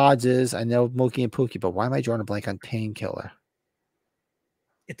one The Odds is. I know Mookie and Pookie, but why am I drawing a blank on Painkiller?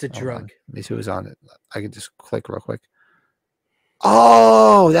 It's a drug. Let me see who's on it. I can just click real quick.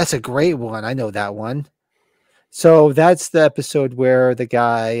 Oh, that's a great one. I know that one. So that's the episode where the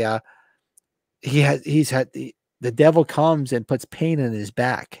guy the devil comes and puts pain in his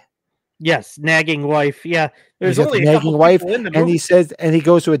back. Yes, nagging wife. Yeah, there's He's got only the a nagging couple wife, people in the and movie. he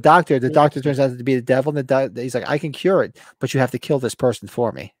goes to a doctor. The doctor turns out to be the devil, and he's like, I can cure it, but you have to kill this person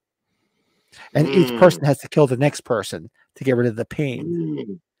for me. And each person has to kill the next person to get rid of the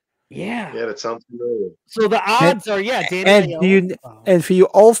pain. Yeah, that sounds familiar. So the odds are, and for you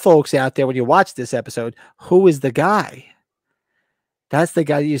old folks out there, when you watch this episode, who is the guy? That's the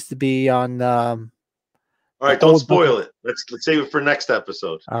guy that used to be on. All right, don't spoil it. Let's save it for next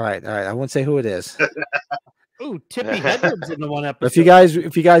episode. All right. I won't say who it is. Ooh, Tippy Hedren's in the one episode. But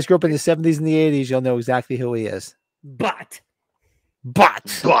if you guys grew up in the 70s and the 80s, you'll know exactly who he is. But.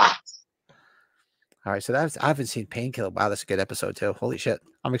 All right, so I haven't seen Painkiller. Wow, that's a good episode too. Holy shit,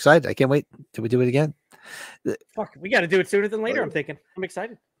 I'm excited. I can't wait till we do it again. Fuck, we got to do it sooner than later. I'm thinking. I'm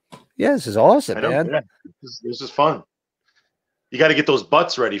excited. Yeah, this is awesome, man. Yeah. This is fun. You got to get those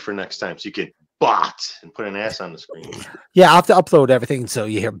butts ready for next time, so you can butt and put an ass on the screen. Yeah, I'll have to upload everything so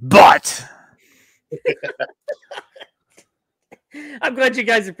you hear butt. I'm glad you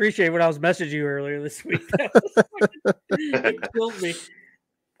guys appreciate what I was messaging you earlier this week. It killed me.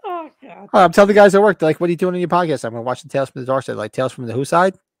 Oh God! I'm telling the guys at work, they're like, "What are you doing on your podcast?" I'm watching Tales from the Darkside. Like, Tales from the Who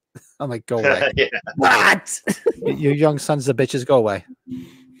side? I'm like, "Go away!" Yeah. What? You young sons of bitches, go away.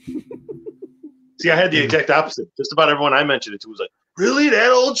 See, I had the exact opposite. Just about everyone I mentioned it to was like, "Really,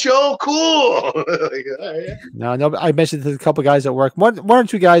 that old show? Cool." Like, yeah. No. I mentioned to a couple guys at work. One or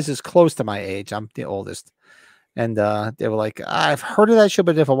two guys is close to my age. I'm the oldest, and they were like, "I've heard of that show,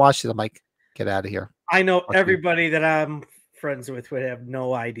 but if I watched it, I'm like, get out of here." I know everybody that I'm friends with would have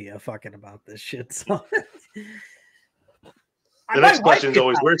no idea fucking about this shit. So the next question is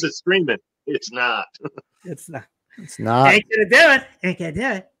always, "Where's it streaming?" It's not. It's not. It's not. Ain't gonna do it. Ain't gonna do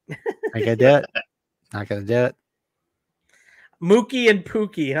it. Ain't gonna do it. Not gonna do it. Mookie and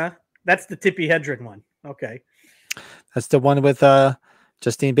Pookie, huh? That's the Tippy Hedren one. Okay. That's the one with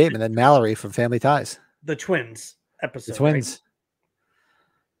Justine Bateman and Mallory from Family Ties. The twins episode. The twins.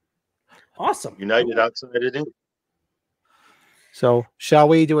 Right? Awesome. United outside it in. So shall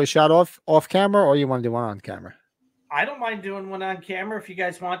we do a shot off camera, or you want to do one on camera? I don't mind doing one on camera if you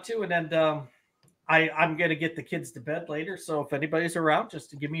guys want to, and then I'm gonna get the kids to bed later. So if anybody's around, just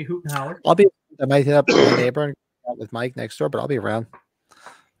to give me a hoot and holler. I might hit up my neighbor and out with Mike next door, but I'll be around.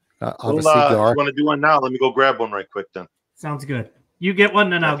 Obviously, you want to do one now? Let me go grab one right quick then. Sounds good. You get one,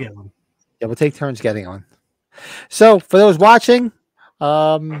 then I'll get one. Yeah, we'll take turns getting on. So for those watching,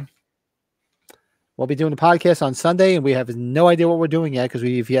 we'll be doing the podcast on Sunday, and we have no idea what we're doing yet because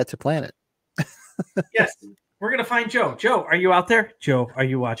we've yet to plan it. Yes, we're gonna find Joe. Joe, are you out there? Joe, are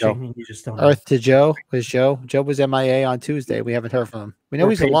you watching? Joe. You just don't know. Earth to Joe. Where's Joe? Joe was MIA on Tuesday. We haven't heard from him. We know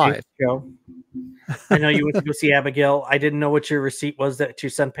he's alive. Joe. I know you went to go see Abigail. I didn't know what your receipt was that you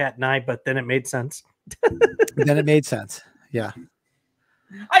sent Pat and I, but then it made sense. Then it made sense. Yeah.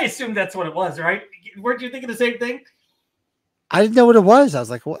 I assumed that's what it was, right? Weren't you thinking the same thing? I didn't know what it was. I was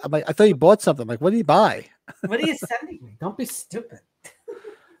like, well, I thought you bought something. I'm like, what did you buy? What are you sending me? Don't be stupid.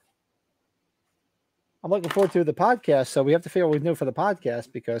 I'm looking forward to the podcast, so we have to figure out what we do for the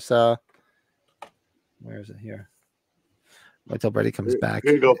podcast because where is it here? Wait till Brady comes back.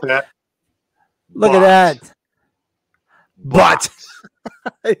 Here you go, Pat. Look at that. But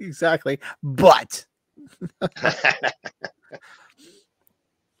exactly. But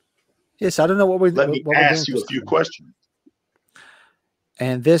yes, I don't know what we're. Let me ask you a few questions.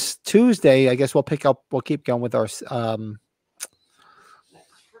 And this Tuesday, I guess we'll keep going with our Friday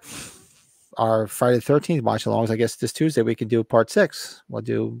the 13th watch alongs. I guess this Tuesday we can do part 6. We'll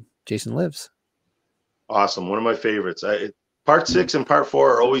do Jason Lives. Awesome. One of my favorites. Part 6 and part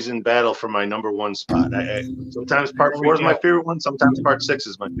 4 are always in battle for my number 1 spot. Sometimes part 4 is my favorite one. Sometimes part 6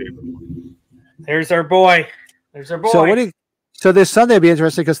 is my favorite one. There's our boy. So this Sunday will be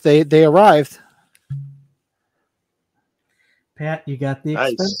interesting because they arrived. Pat, you got the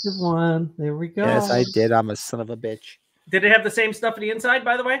expensive one. There we go. Yes, I did. I'm a son of a bitch. Did it have the same stuff on the inside,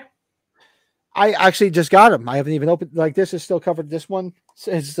 by the way? I actually just got them. I haven't even opened. Like, this is still covered. This one,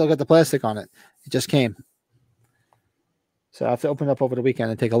 it's still got the plastic on it. It just came. So I have to open it up over the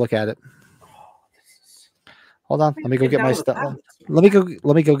weekend and take a look at it. Hold on. Let me go get my stuff. Let me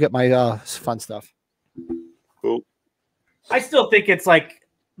go get my fun stuff. Cool. I still think it's like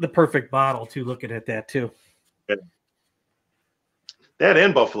the perfect bottle too, looking at that too. That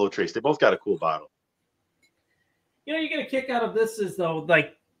and Buffalo Trace, they both got a cool bottle. You know, you get a kick out of this is though,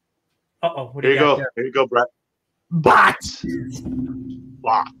 like, what Here you go. Here you go, Brett. Bot.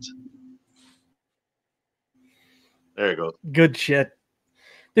 There you go. Good shit.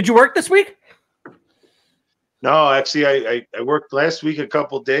 Did you work this week? No, actually, I worked last week a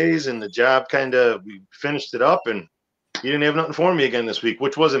couple days, and the job we finished it up, and he didn't have nothing for me again this week,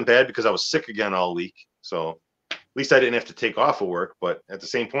 which wasn't bad because I was sick again all week. So at least I didn't have to take off of work. But at the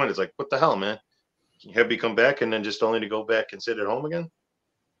same point, it's like, what the hell, man? You have me come back and then just only to go back and sit at home again?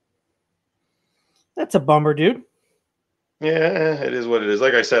 That's a bummer, dude. Yeah, it is what it is.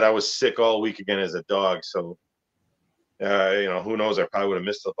 Like I said, I was sick all week again as a dog. So, who knows? I probably would have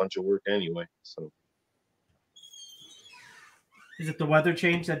missed a bunch of work anyway. So, is it the weather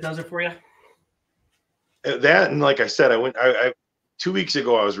change that does it for you? That, and like I said, I 2 weeks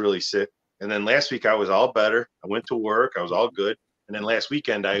ago, I was really sick. And then last week I was all better. I went to work. I was all good. And then last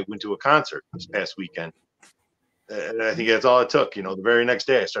weekend I went to a concert this past weekend. And I think that's all it took. The very next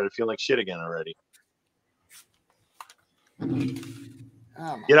day I started feeling like shit again already.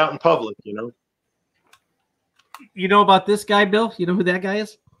 Get out in public, You know about this guy, Bill? You know who that guy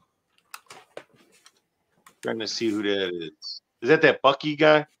is? Trying to see who that is. Is that Bucky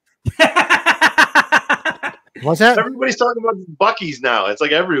guy? What's that? Everybody's talking about Bucky's now. It's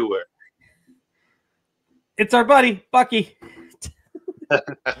like everywhere. It's our buddy, Bucky.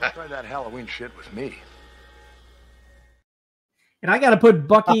 Try that Halloween shit with me. And I got to put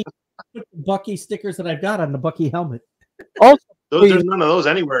Bucky stickers that I've got on the Bucky helmet. Also, there's none of those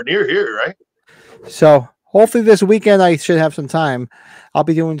anywhere near here, right? So hopefully this weekend I should have some time. I'll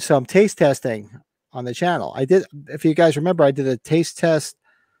be doing some taste testing on the channel. If you guys remember, I did a taste test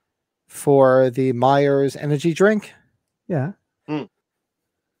for the Myers energy drink. Yeah.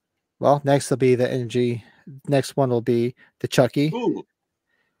 Well, next will be the energy. Next one will be the Chucky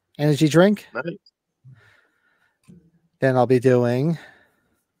energy drink. Nice. Then I'll be doing,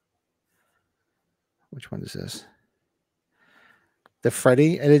 which one is this? The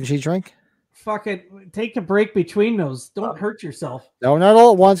Freddy energy drink. Fuck it. Take a break between those. Don't hurt yourself. No, not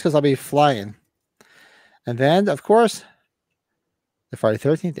all at once because I'll be flying. And then, of course, the Friday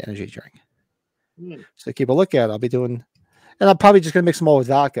 13th energy drink. So keep a look at it. I'll be doing, and I'm probably just going to mix them all with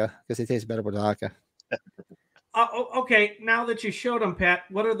vodka because they taste better with vodka. Okay. Now that you showed them, Pat,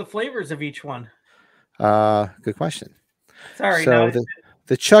 what are the flavors of each one? Good question. Sorry. So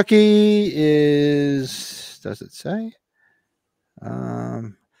the Chucky is, does it say?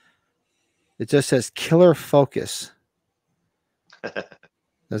 It just says Killer Focus.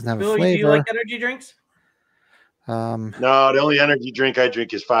 Doesn't have Bill, a flavor. do you like energy drinks? No, the only energy drink I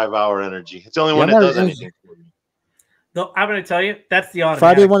drink is 5 Hour Energy. It's the only one that does anything for me. No, I'm going to tell you, that's the automatic.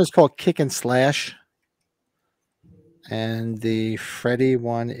 Friday one is called Kick and Slash. And the Freddy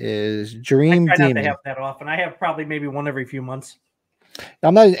one is Dream I try Demon. not to have that often. I have probably maybe one every few months. I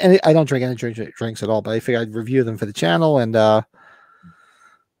don't drink any drinks at all, but I figured I'd review them for the channel and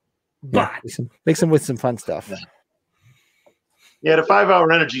make some with some fun stuff. Yeah, the 5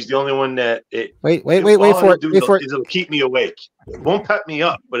 Hour Energy is the only one that wait for it. It'll keep me awake. It won't pep me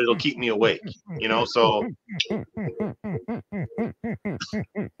up, but it'll keep me awake. So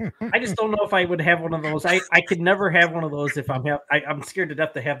I just don't know if I would have one of those. I could never have one of those if I'm scared to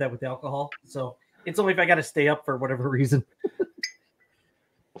death to have that with alcohol. So it's only if I got to stay up for whatever reason.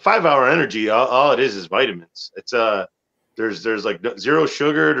 5 Hour Energy, all it is vitamins. It's there's like zero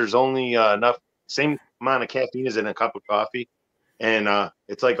sugar. There's only enough, same amount of caffeine as in a cup of coffee. And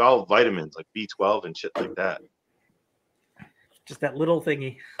it's like all vitamins, like B12 and shit like that. Just that little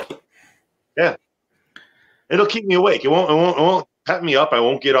thingy. Yeah, it'll keep me awake. It won't pep me up. I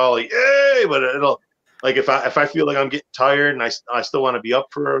won't get all like, yay, but it'll, like, if I feel like I'm getting tired and I still want to be up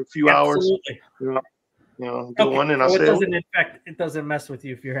for a few hours. Do one and I'll stay. It doesn't mess with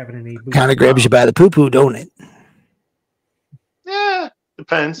you if you're having any. Kind of grabs you by the poo poo, don't it? Yeah,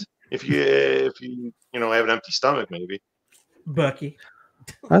 depends. If you have an empty stomach, maybe. Bucky.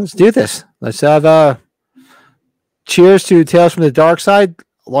 Let's do this. Let's have cheers to Tales from the Darkside,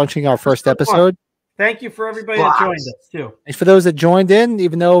 launching our first episode. Thank you for everybody that joined us too. And for those that joined in,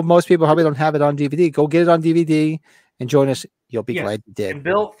 even though most people probably don't have it on DVD, go get it on DVD and join us. You'll be glad you did. And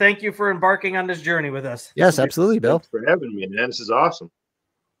Bill, thank you for embarking on this journey with us. Yes, absolutely, Bill. Thanks for having me, man. This is awesome.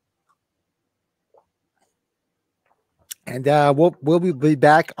 And we'll be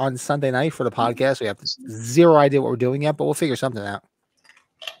back on Sunday night for the podcast. We have zero idea what we're doing yet, but we'll figure something out.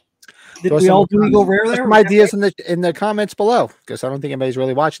 Did we all do Eagle Rare there? Some ideas in the comments below, because I don't think anybody's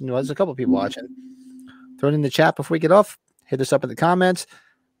really watching. There's a couple people watching. Throw it in the chat before we get off. Hit us up in the comments.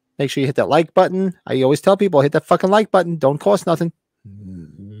 Make sure you hit that like button. I always tell people, hit that fucking like button. Don't cost nothing.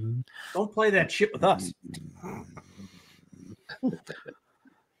 Don't play that shit with us.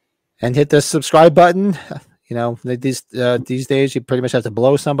 And hit the subscribe button. These days you pretty much have to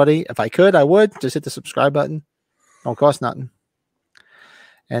blow somebody. If I could, I would. Just hit the subscribe button. Don't cost nothing.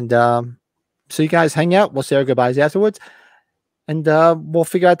 And So you guys hang out. We'll say our goodbyes afterwards. And we'll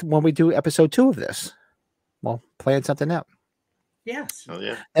figure out when we do episode 2 of this. We'll plan something out. Yes. Oh,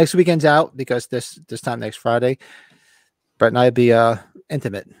 yeah. Next weekend's out because this time next Friday, Brett and I will be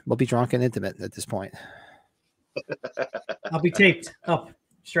intimate. We'll be drunk and intimate at this point. I'll be taped up,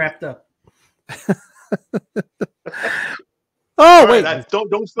 strapped up. Oh, right, wait.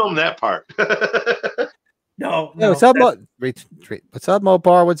 Don't film that part. No. Hey, what's up, what's up,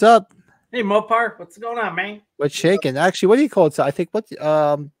 Mopar? What's up? Hey, Mopar, what's going on, man? What's shaking? Actually, what do you call it? So I think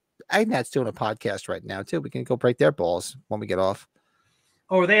Agnat's doing a podcast right now too. We can go break their balls when we get off.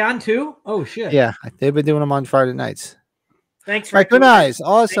 Oh, are they on too? Oh shit. Yeah, they've been doing them on Friday nights. Thanks for Good eyes.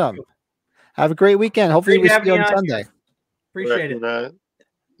 Awesome. Have a great weekend. Hopefully we see you on Sunday. Appreciate it.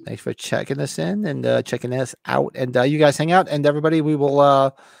 Thanks for checking us in and checking us out. And you guys hang out. And everybody, we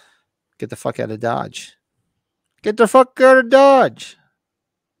will get the fuck out of Dodge. Get the fuck out of Dodge.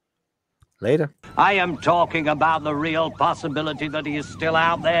 Later. I am talking about the real possibility that he is still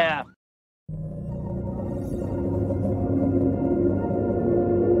out there.